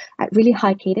Orbiter at really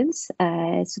high cadence.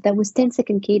 So that was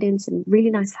 10-second cadence and really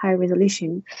nice high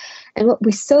resolution. And what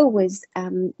we saw was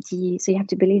so you have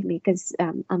to believe me because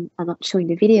I'm not showing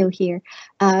the video here,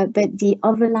 but the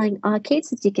overlying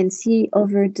arcades that you can see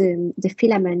over the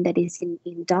filament that is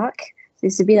in dark.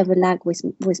 There's a bit of a lag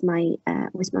with my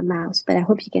mouse, but I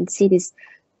hope you can see this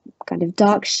kind of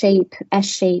dark shape,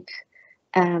 S-shape,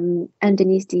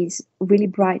 underneath these really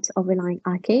bright overlying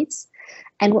arcades.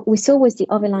 And what we saw was the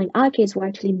overlying arcades were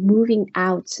actually moving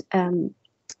out.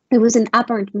 There was an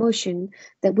apparent motion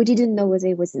that we didn't know whether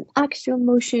it was an actual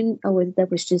motion or whether that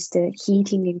was just a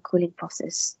heating and cooling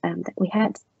process that we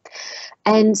had.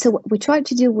 And so what we tried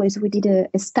to do was we did a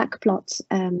stack plot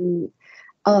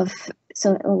of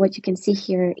what you can see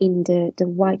here in the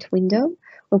white window,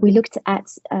 where we looked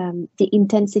at the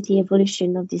intensity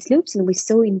evolution of these loops, and we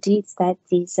saw indeed that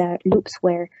these loops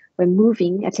were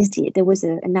moving. At least there was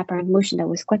an apparent motion that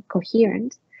was quite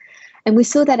coherent. And we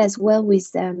saw that as well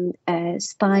with these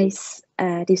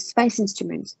SPICE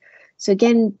instruments. So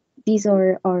again, these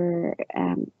are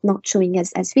not showing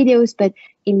as videos, but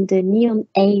in the Neon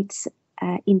 8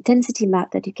 intensity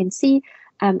map that you can see,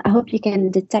 I hope you can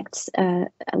detect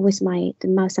with the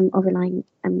mouse I'm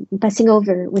passing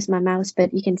over with my mouse,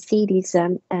 but you can see these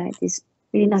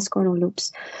really nice coronal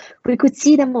loops. We could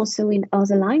see them also in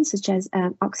other lines, such as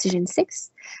oxygen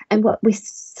 6. And what we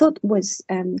thought was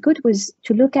good was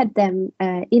to look at them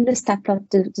in the stat plot,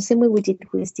 the same way we did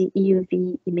with the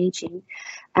EUV imaging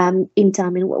in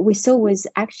time. And what we saw was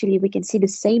actually we can see the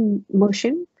same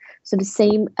motion, so the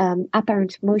same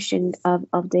apparent motion of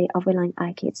the overlying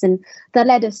ice. And that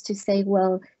led us to say,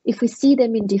 well, if we see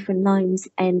them in different lines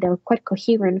and they're quite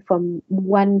coherent from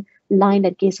one line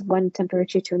that gives one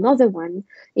temperature to another one,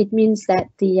 it means that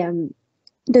the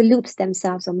loops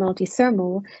themselves are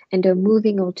multi-thermal and they're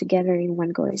moving all together in one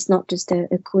go. It's not just a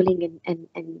cooling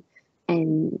and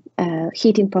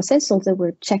heating process, although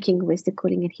we're checking with the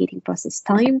cooling and heating process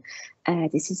time.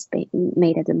 This is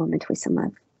made at the moment with some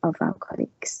of our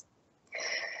colleagues.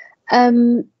 I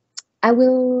think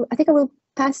I will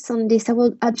pass on this.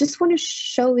 I just want to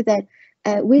show that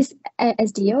with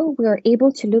SDO, we are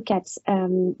able to look at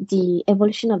the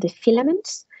evolution of the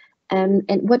filaments. And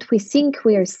what we think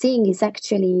we are seeing is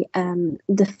actually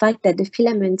the fact that the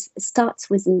filament starts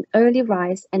with an early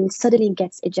rise and suddenly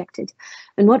gets ejected.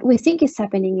 And what we think is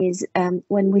happening is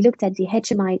when we looked at the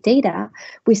HMI data,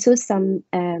 we saw some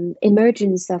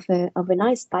emergence of a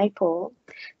nice dipole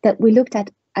that we looked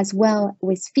at as well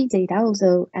with feed data,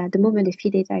 although at the moment the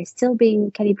feed data is still being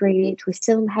calibrated. We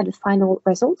still had the final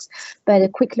results, but a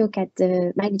quick look at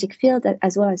the magnetic field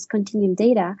as well as continuum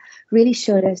data really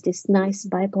showed us this nice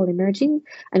bipole emerging.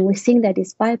 And we think that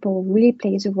this bipole really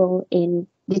plays a role in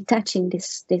detaching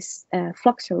this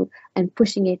flux flow and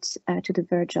pushing it to the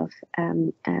verge of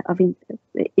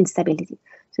instability.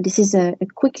 So this is a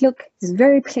quick look. It's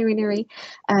very preliminary,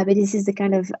 but this is the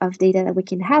kind of data that we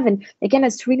can have. And again,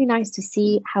 it's really nice to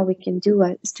see how we can do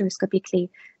stereoscopically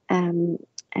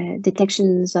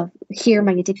detections of here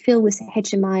magnetic field with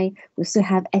HMI. We also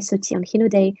have SOT on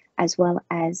Hinode as well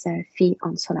as Phi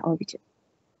on solar orbiter.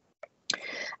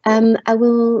 I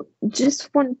will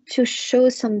just want to show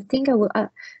something.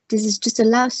 This is just the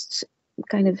last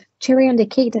kind of cherry on the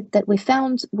cake that we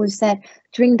found was that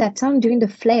during that time, during the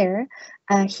flare,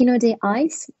 Hinode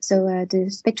ice, so the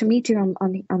spectrometer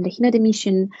on the Hinode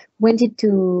mission went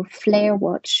into flare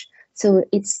watch. So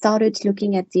it started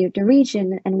looking at the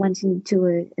region and went into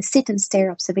a sit and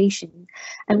stare observation.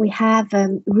 And we have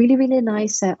really, really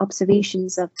nice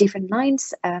observations of different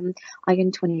lines,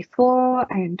 iron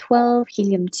 24, iron 12,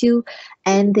 helium 2,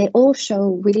 and they all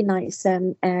show really nice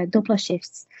Doppler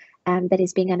shifts. That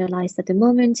is being analyzed at the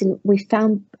moment, and we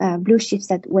found blue shifts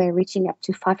that were reaching up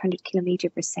to 500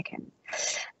 kilometers per second.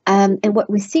 And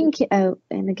what we think, and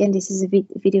again, this is a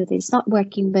video that is not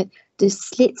working, but the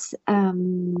slit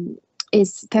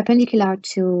is perpendicular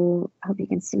to, I hope you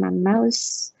can see my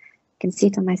mouse. You can see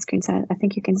it on my screen, so I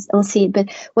think you can all see it. But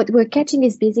what we're catching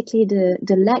is basically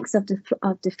the legs of the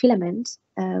filament,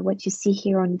 what you see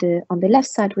here on the left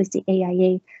side with the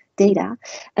AIA data.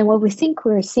 And what we think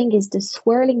we're seeing is the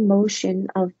swirling motion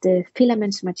of the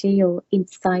filament material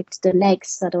inside the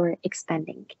legs that are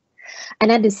expanding.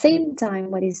 And at the same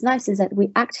time, what is nice is that we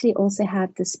actually also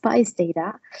have the SPICE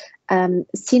data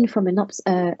seen from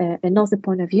another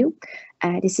point of view.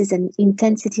 This is an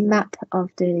intensity map of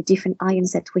the different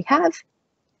ions that we have.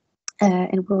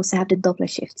 And we also have the Doppler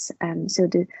shifts. So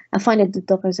I find that the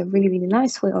Dopplers are really, really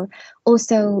nice. We are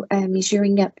also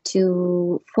measuring up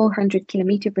to 400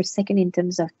 kilometers per second in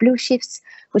terms of blue shifts,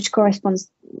 which corresponds,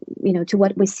 to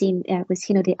what we've seen with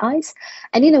Hinode ice.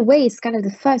 And in a way, it's kind of the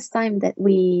first time that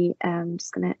we,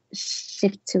 just gonna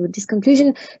shift to this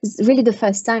conclusion, it's really the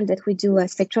first time that we do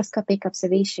spectroscopic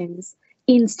observations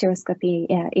in stereoscopy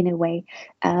in a way.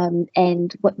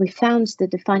 And what we found,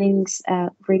 the findings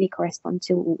really correspond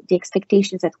to the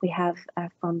expectations that we have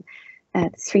from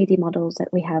the 3D models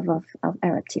that we have of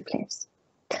eruptive flares.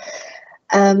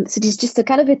 So this is just a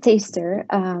kind of a taster.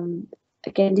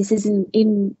 Again, this is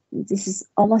this is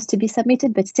almost to be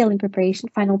submitted, but still in preparation,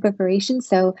 final preparation.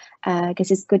 So I guess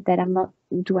it's good that I'm not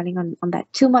dwelling on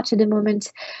that too much at the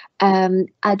moment.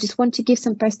 I just want to give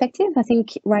some perspective. I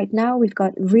think right now we've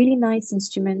got really nice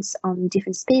instruments on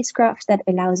different spacecraft that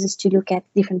allows us to look at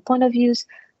different point of views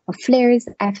of flares,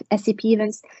 SCP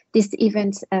events. This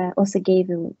event also gave,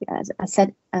 as I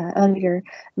said earlier,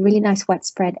 really nice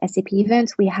widespread SCP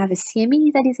event. We have a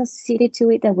CME that is associated to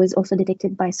it that was also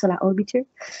detected by Solar Orbiter.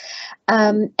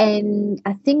 And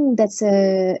I think that's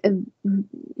we're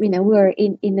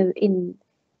in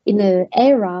an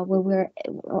era where we're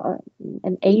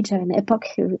an age or an epoch,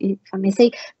 if I may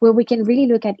say, where we can really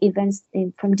look at events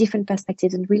from different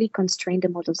perspectives and really constrain the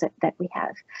models that we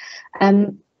have.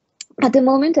 At the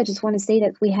moment, I just want to say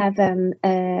that we have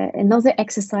another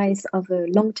exercise of a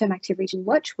long-term active region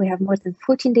watch. We have more than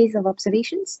 14 days of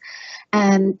observations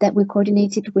that we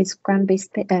coordinated with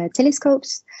ground-based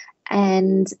telescopes.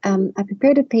 And I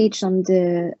prepared a page on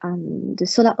the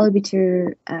Solar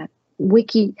Orbiter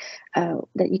wiki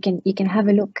that you can have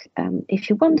a look if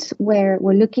you want, where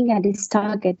we're looking at this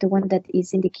target, the one that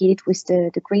is indicated with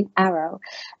the green arrow,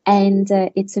 and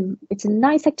it's a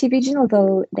nice active region,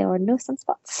 although there are no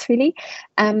sunspots really,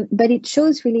 but it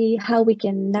shows really how we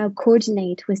can now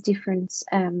coordinate with different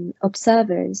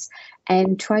observers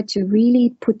and try to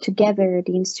really put together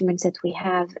the instruments that we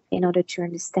have in order to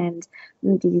understand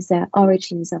these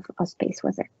origins of space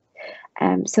weather.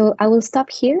 So I will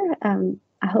stop here.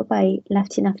 I hope I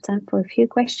left enough time for a few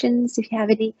questions if you have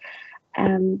any,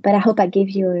 but I hope I gave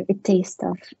you a taste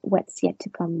of what's yet to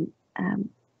come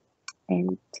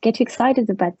and to get you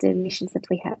excited about the missions that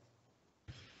we have.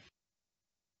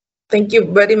 Thank you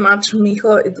very much,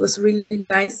 Miho. It was really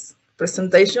nice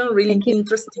presentation, really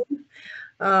interesting,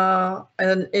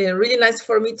 and really nice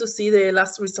for me to see the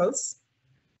last results.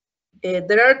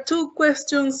 There are two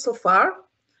questions so far.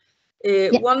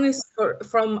 One is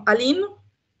from Aline.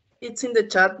 It's in the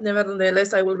chat,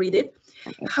 nevertheless, I will read it.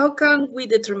 Okay. How can we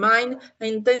determine the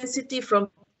intensity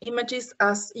from images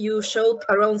as you showed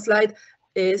around slide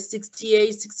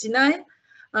 68, 69,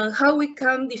 and how we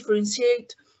can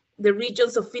differentiate the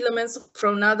regions of filaments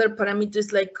from other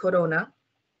parameters like corona?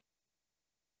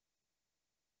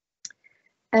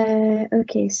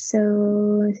 Okay,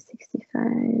 so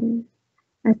 65,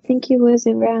 I think it was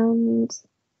around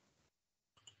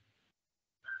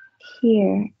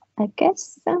here, I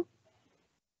guess. So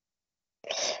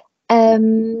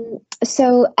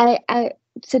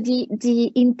so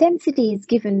the intensity is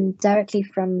given directly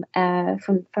from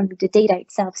the data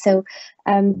itself. So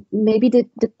maybe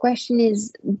the question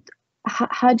is,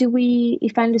 how do we,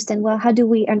 if I understand well, how do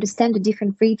we understand the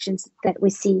different regions that we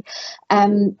see?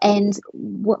 And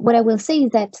what I will say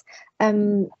is that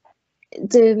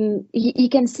you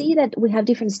can see that we have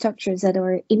different structures that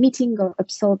are emitting or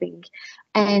absorbing,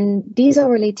 and these are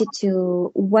related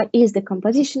to what is the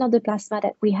composition of the plasma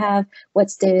that we have,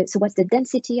 what's the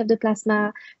density of the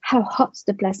plasma, how hot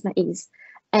the plasma is,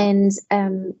 and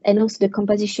also the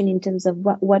composition in terms of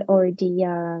what are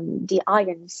the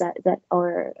ions that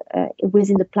are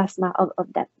within the plasma of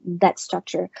that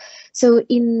structure. So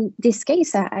in this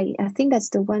case, I think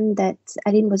that's the one that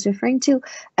Aline was referring to.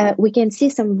 We can see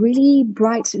some really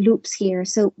bright loops here.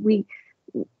 So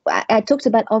I talked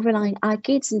about overlying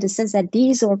arcades in the sense that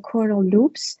these are coronal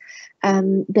loops.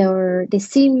 They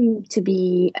seem to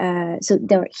be, so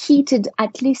they're heated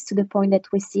at least to the point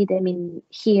that we see them in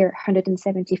here,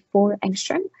 174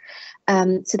 angstrom.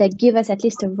 So that give us at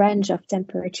least a range of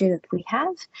temperature that we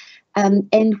have.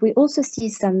 And we also see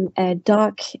some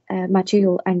dark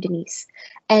material underneath.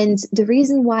 And the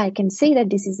reason why I can say that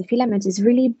this is a filament is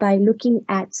really by looking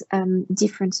at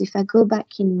difference. If I go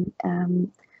back in,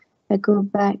 I go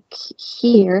back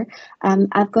here,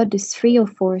 I've got this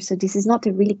 304, so this is not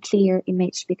a really clear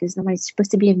image because normally it's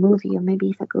supposed to be a movie, or maybe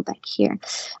if I go back here,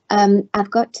 I've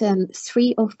got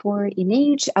 304 in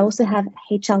age. I also have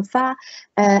H alpha.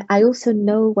 I also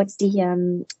know what's the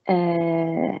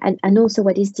and also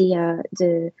what is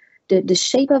the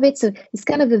shape of it. So it's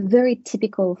kind of a very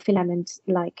typical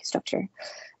filament-like structure.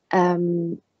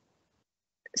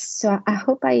 So I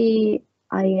hope I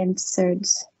answered.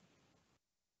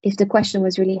 If the question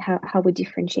was really how we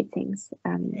differentiate things.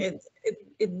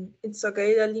 It's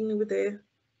okay, Aline, with the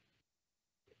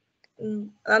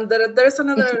and there's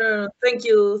another. Thank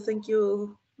you,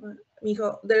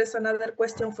 Miho. There's another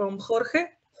question from Jorge.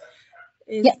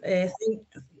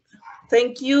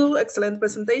 Thank you, excellent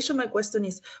presentation. My question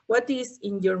is, what is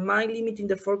in your mind limiting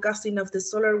the forecasting of the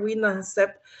solar wind and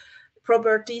SEP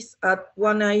properties at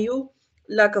 1IU?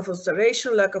 Lack of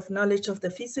observation, lack of knowledge of the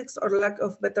physics, or lack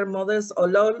of better models,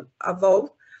 or all above?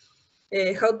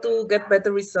 How to get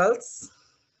better results?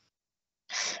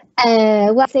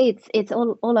 Well, I say it's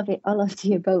all of it, all of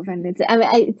the above, and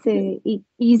it's an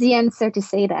easy answer to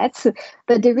say that.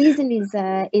 But the reason is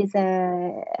I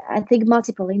think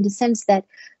multiple, in the sense that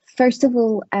first of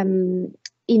all,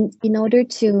 in order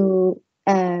to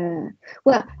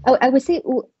well, I would say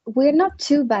we're not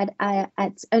too bad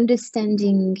at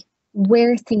understanding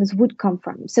where things would come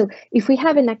from. So if we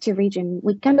have an active region,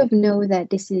 we kind of know that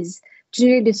this is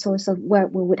generally the source of where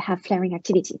we would have flaring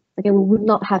activity. Okay, we would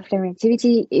not have flaring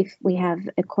activity if we have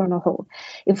a coronal hole.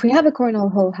 If we have a coronal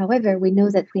hole, however, we know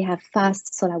that we have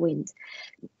fast solar wind.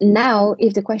 Now,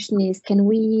 if the question is, can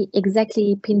we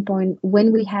exactly pinpoint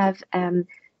when we have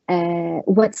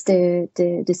what's the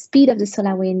speed of the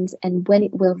solar wind and when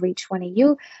it will reach 1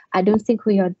 AU. I don't think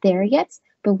we are there yet,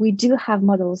 but we do have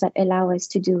models that allow us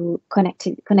to do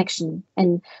connection.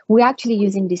 And we're actually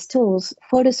using these tools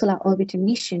for the Solar Orbiter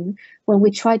mission when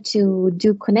we try to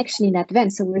do connection in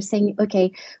advance. So we're saying,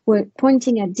 okay, we're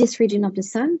pointing at this region of the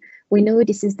sun. We know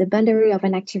this is the boundary of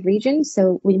an active region,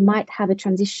 so we might have a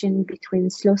transition between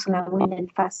slow solar wind and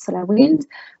fast solar wind,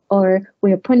 or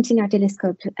we are pointing our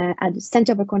telescope at the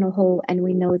center of a corner hole, and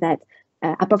we know that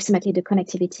approximately the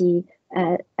connectivity,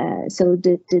 so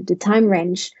the time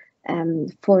range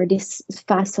for this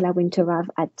fast solar wind to arrive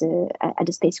at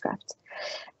the spacecraft.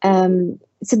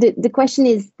 So the question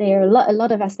is, there are a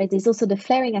lot of aspects. There's also the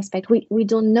flaring aspect. We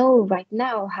don't know right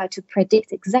now how to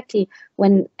predict exactly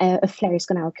when a flare is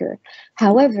going to occur.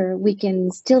 However, we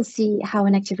can still see how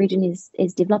an active region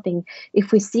is developing.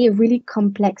 If we see a really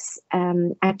complex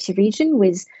active region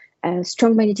with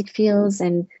strong magnetic fields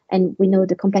and we know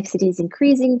the complexity is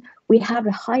increasing, we have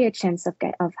a higher chance of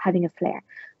having a flare.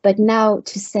 But now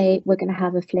to say we're going to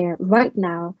have a flare right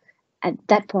now at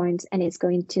that point, and it's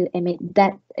going to emit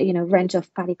that range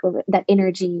of particle, that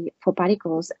energy for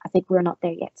particles, I think we're not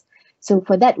there yet. So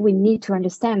for that, we need to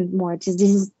understand more.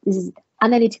 This is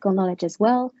analytical knowledge as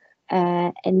well,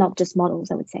 and not just models,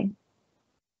 I would say.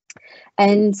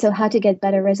 And so how to get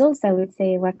better results, I would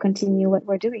say, well, continue what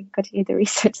we're doing, continue the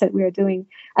research that we are doing.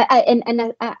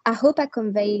 I hope I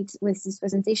conveyed with this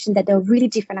presentation that there are really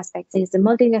different aspects. There's the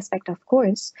modeling aspect, of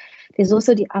course. There's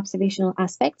also the observational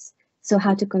aspects. So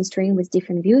how to constrain with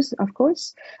different views, of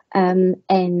course, and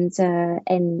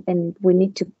we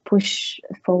need to push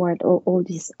forward all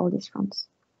these fronts.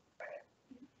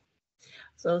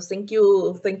 So thank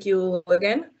you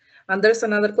again. And there's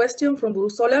another question from Blue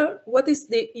Solar. What is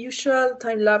the usual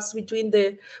time lapse between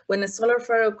when a solar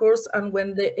flare occurs and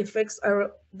when the effects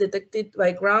are detected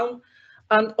by ground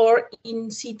and or in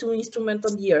situ instrument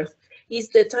on the Earth? Is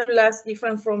the time lapse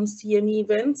different from CME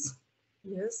events?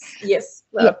 Yes.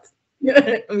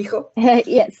 Miho.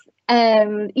 Yes.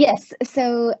 Yes.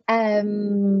 So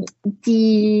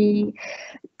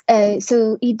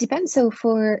so it depends. So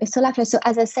for a solar flare, so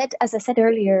as I said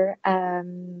earlier,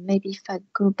 maybe if I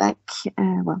go back,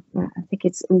 well, I think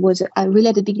it was really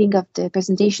at the beginning of the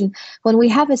presentation. When we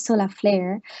have a solar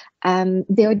flare,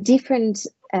 there are different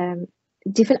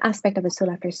aspects of a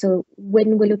solar flare. So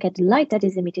when we look at the light that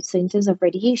is emitted, so in terms of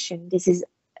radiation, this is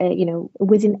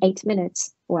within 8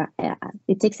 minutes, or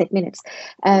it takes 8 minutes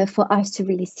for us to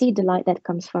really see the light that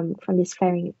comes from this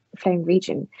flaring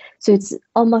region. So it's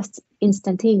almost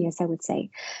instantaneous, I would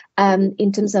say.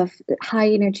 In terms of high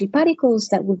energy particles,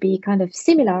 that would be kind of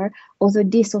similar, although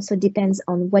this also depends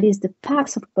on what is the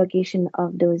path of propagation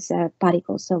of those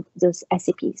particles, of those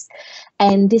SCPs.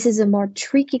 And this is a more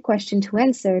tricky question to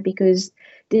answer, because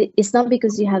it's not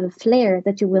because you have a flare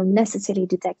that you will necessarily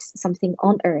detect something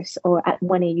on Earth or at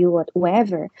 1 AU or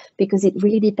wherever, because it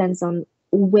really depends on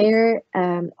where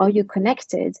are you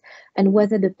connected and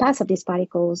whether the path of these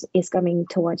particles is coming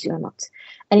towards you or not.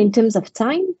 And in terms of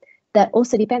time, that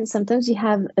also depends. Sometimes you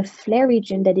have a flare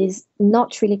region that is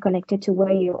not really connected to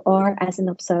where you are as an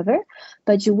observer,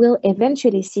 but you will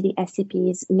eventually see the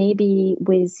SCPs maybe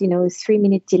with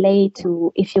 3-minute delay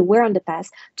to if you were on the path,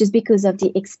 just because of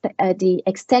the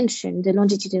extension, the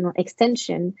longitudinal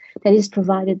extension that is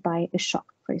provided by a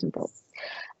shock, for example.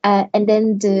 And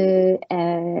then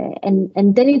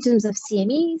in terms of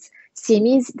CMEs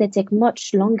that take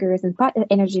much longer than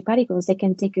energy particles. They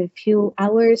can take a few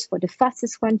hours for the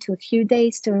fastest one to a few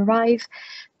days to arrive,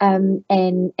 and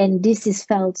this is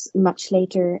felt much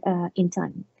later in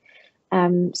time.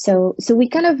 So we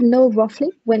kind of know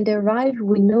roughly when they arrive.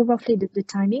 We know roughly the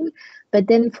timing, but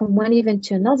then from one event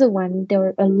to another one, there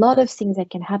are a lot of things that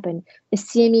can happen. A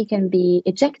CME can be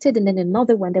ejected, and then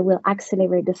another one that will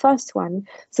accelerate the first one,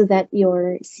 so that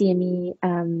your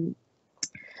CME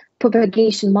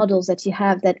propagation models that you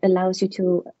have that allows you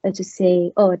to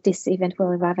say, oh, this event will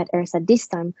arrive at Earth at this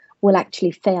time, will actually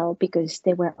fail because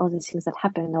there were other things that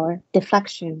happen, or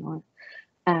deflection, or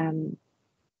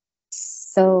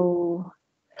so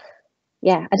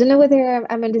yeah, I don't know whether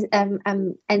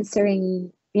I'm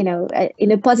answering in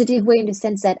a positive way, in the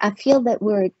sense that I feel that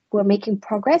we're making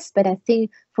progress, but I think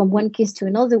from one case to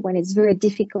another one, it's very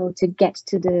difficult to get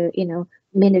to the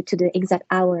minute, to the exact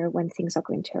hour when things are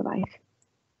going to arrive.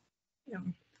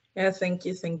 Yeah, thank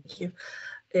you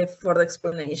for the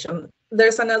explanation.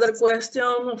 There's another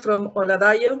question from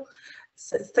Oladayo.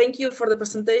 Thank you for the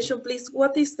presentation. Please,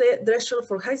 what is the threshold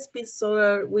for high-speed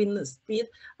solar wind speed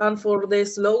and for the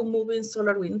slow-moving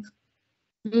solar wind?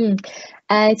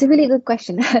 It's a really good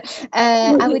question.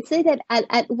 I would say that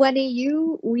at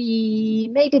 1AU, we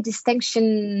made a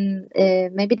distinction.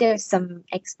 Maybe there's some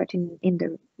expert in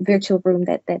the virtual room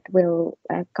that will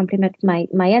complement my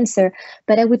answer.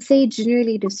 But I would say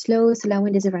generally the slow solar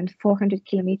wind is around 400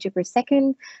 kilometers per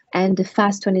second, and the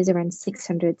fast one is around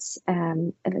 600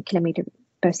 kilometers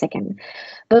per second.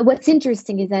 But what's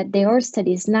interesting is that there are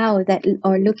studies now that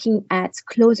are looking at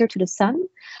closer to the sun.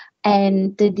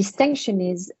 And the distinction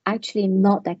is actually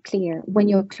not that clear. When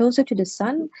you're closer to the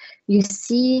sun, you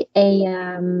see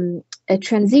a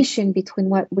transition between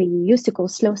what we used to call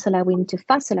slow solar wind to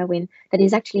fast solar wind that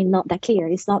is actually not that clear.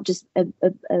 It's not just a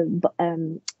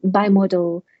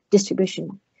bimodal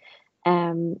distribution.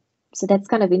 So that's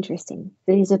kind of interesting.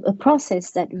 There is a process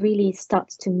that really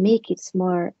starts to make it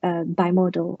more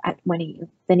bimodal at 1AU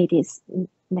than it is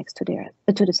next to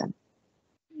the sun.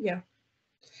 Yeah.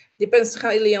 Depends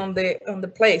highly on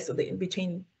the place in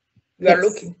between you are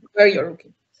looking, where you're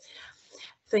looking.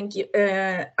 Thank you.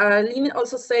 Aline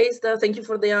also says that thank you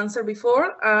for the answer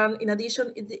before. And in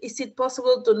addition, is it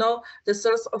possible to know the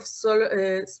source of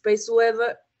solar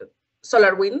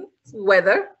wind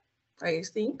weather? I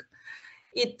think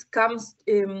it comes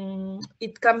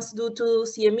due to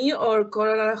CME or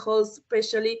coronal holes,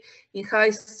 especially in high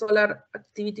solar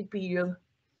activity period.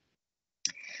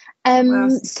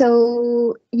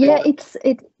 So yeah,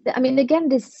 I mean, again,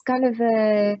 this kind of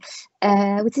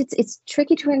it's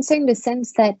tricky to answer in the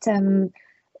sense that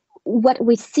what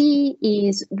we see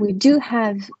is we do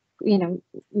have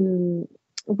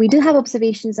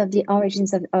observations of the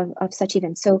origins of such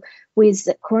events. So with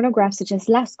coronagraphs such as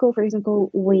LASCO, for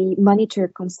example, we monitor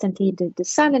constantly the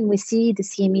sun and we see the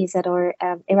CMEs that are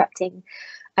erupting.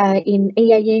 In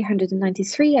AIA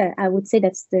 193, I would say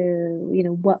that's the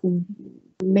what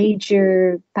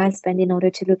major passband in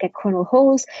order to look at coronal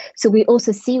holes. So we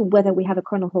also see whether we have a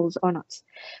coronal holes or not.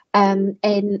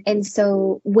 And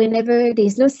so whenever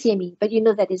there's no CME, but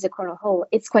that is a coronal hole,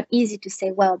 it's quite easy to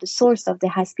say, well, the source of the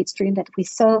high-speed stream that we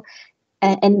saw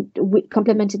and we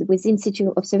complemented with in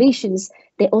situ observations,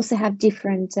 they also have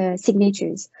different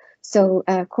signatures. So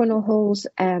coronal holes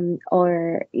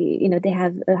they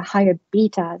have a higher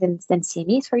beta than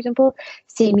CMEs, for example.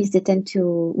 CMEs, they tend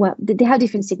to, they have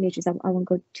different signatures. I won't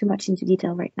go too much into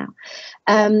detail right now.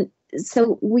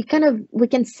 So we can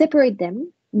separate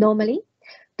them normally.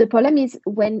 The problem is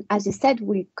when, as you said,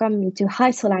 we come into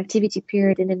high solar activity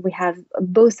period and then we have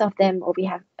both of them, or we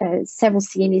have several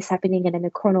CMEs happening and then a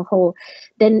coronal hole,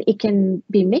 then it can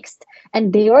be mixed.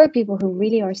 And there are people who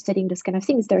really are studying those kind of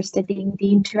things. They're studying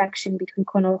the interaction between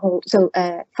coronal holes, so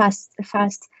fast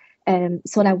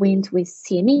solar wind with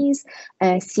CMEs,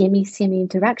 CME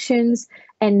interactions,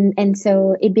 and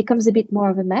so it becomes a bit more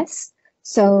of a mess.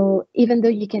 So even though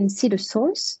you can see the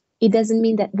source, it doesn't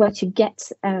mean that what you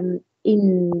get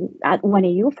at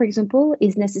 1AU, for example,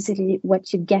 is necessarily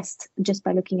what you guessed just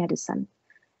by looking at the sun.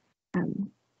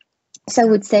 So I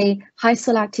would say high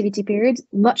solar activity period,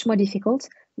 much more difficult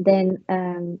than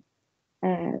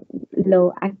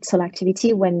low solar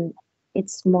activity when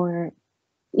it's more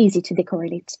easy to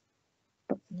decorrelate.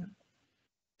 Yeah.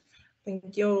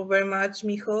 Thank you very much,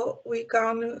 Miho. We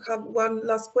can have one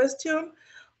last question.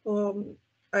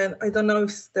 I don't know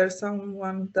if there's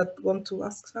someone that wants to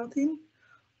ask something,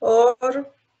 or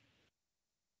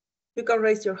you can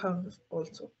raise your hand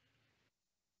also.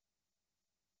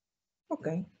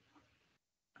 Okay.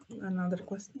 Another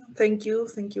question. Thank you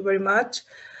very much.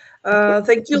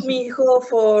 Thank you, Miho,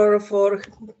 for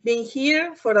being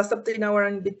here, for accepting our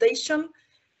invitation.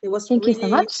 It was Thank you so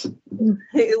much.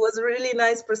 It was a really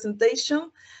nice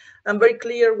presentation and very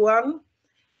clear one.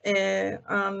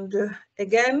 And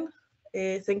again,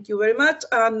 thank you very much.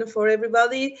 And for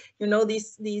everybody,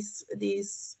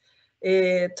 this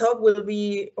talk will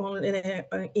be on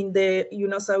in the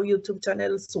UNOSAW YouTube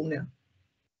channel sooner.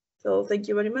 So thank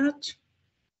you very much.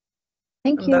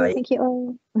 Thank you. Bye. Thank you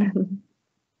all.